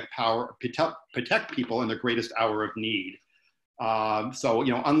help protect people in their greatest hour of need.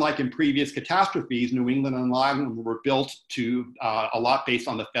 Unlike in previous catastrophes, New England and Long Island were built to a lot based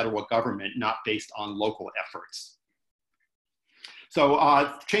on the federal government, not based on local efforts. So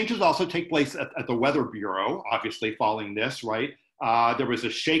changes also take place at the Weather Bureau, obviously following this, right? There was a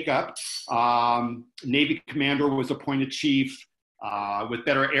shakeup. Navy commander was appointed chief with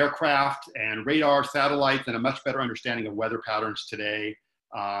better aircraft and radar satellites and a much better understanding of weather patterns today.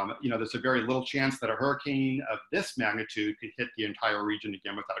 There's a very little chance that a hurricane of this magnitude could hit the entire region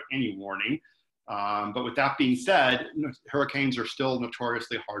again without any warning. But with that being said, hurricanes are still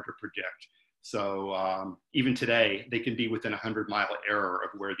notoriously hard to predict. So even today, they can be within a 100-mile error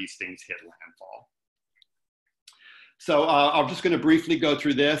of where these things hit landfall. So I'm just going to briefly go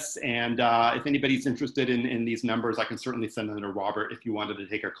through this, and if anybody's interested in these numbers, I can certainly send them to Robert if you wanted to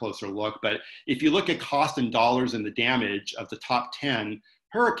take a closer look. But if you look at cost in dollars and the damage of the top 10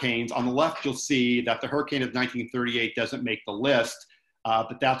 hurricanes, on the left you'll see that the hurricane of 1938 doesn't make the list,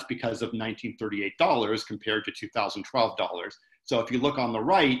 but that's because of 1938 dollars compared to 2012 dollars. So if you look on the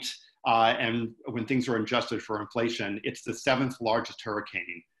right, and when things are adjusted for inflation, it's the 7th largest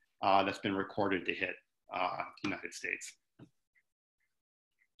hurricane that's been recorded to hit the United States.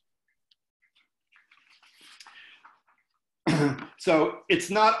 So it's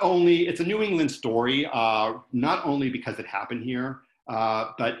a New England story, not only because it happened here,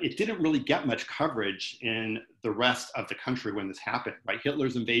 but it didn't really get much coverage in the rest of the country when this happened, right?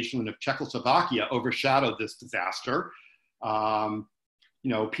 Hitler's invasion of Czechoslovakia overshadowed this disaster.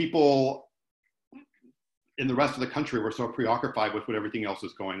 People in the rest of the country were so preoccupied with what everything else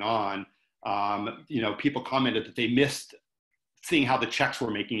was going on. People commented that they missed seeing how the Czechs were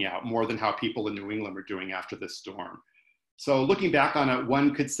making out more than how people in New England were doing after this storm. So looking back on it,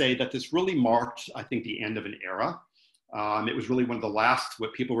 one could say that this really marked, I think, the end of an era. It was really one of the last,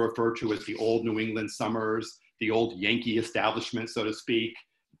 what people refer to as the old New England summers, the old Yankee establishment, so to speak.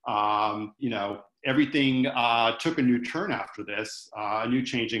 Everything took a new turn after this, a new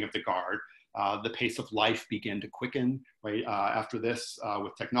changing of the guard. The pace of life began to quicken right after this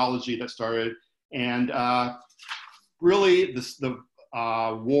with technology that started. And really the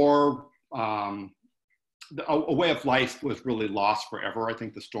war, a way of life was really lost forever. I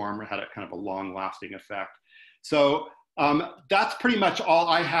think the storm had a kind of a long lasting effect. So that's pretty much all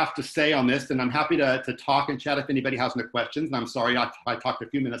I have to say on this. And I'm happy to talk and chat if anybody has any questions. And I'm sorry I talked a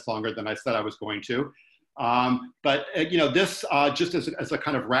few minutes longer than I said I was going to. This just as a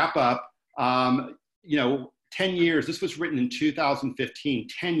kind of wrap up, 10 years, this was written in 2015,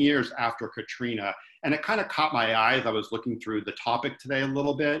 10 years after Katrina. And it kind of caught my eye as I was looking through the topic today a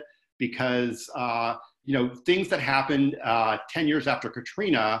little bit, because, things that happened 10 years after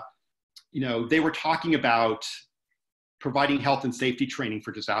Katrina, they were talking about providing health and safety training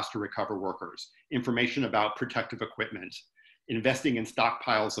for disaster recovery workers, information about protective equipment, investing in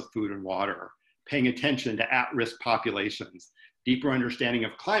stockpiles of food and water, paying attention to at-risk populations, deeper understanding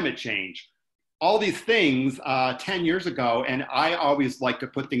of climate change, all these things 10 years ago. And I always like to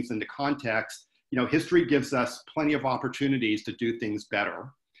put things into context. History gives us plenty of opportunities to do things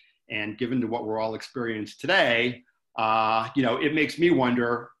better. And given to what we're all experiencing today, it makes me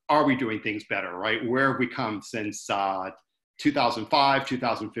wonder, are we doing things better, right? Where have we come since 2005,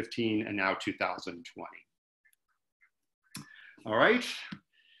 2015, and now 2020? All right.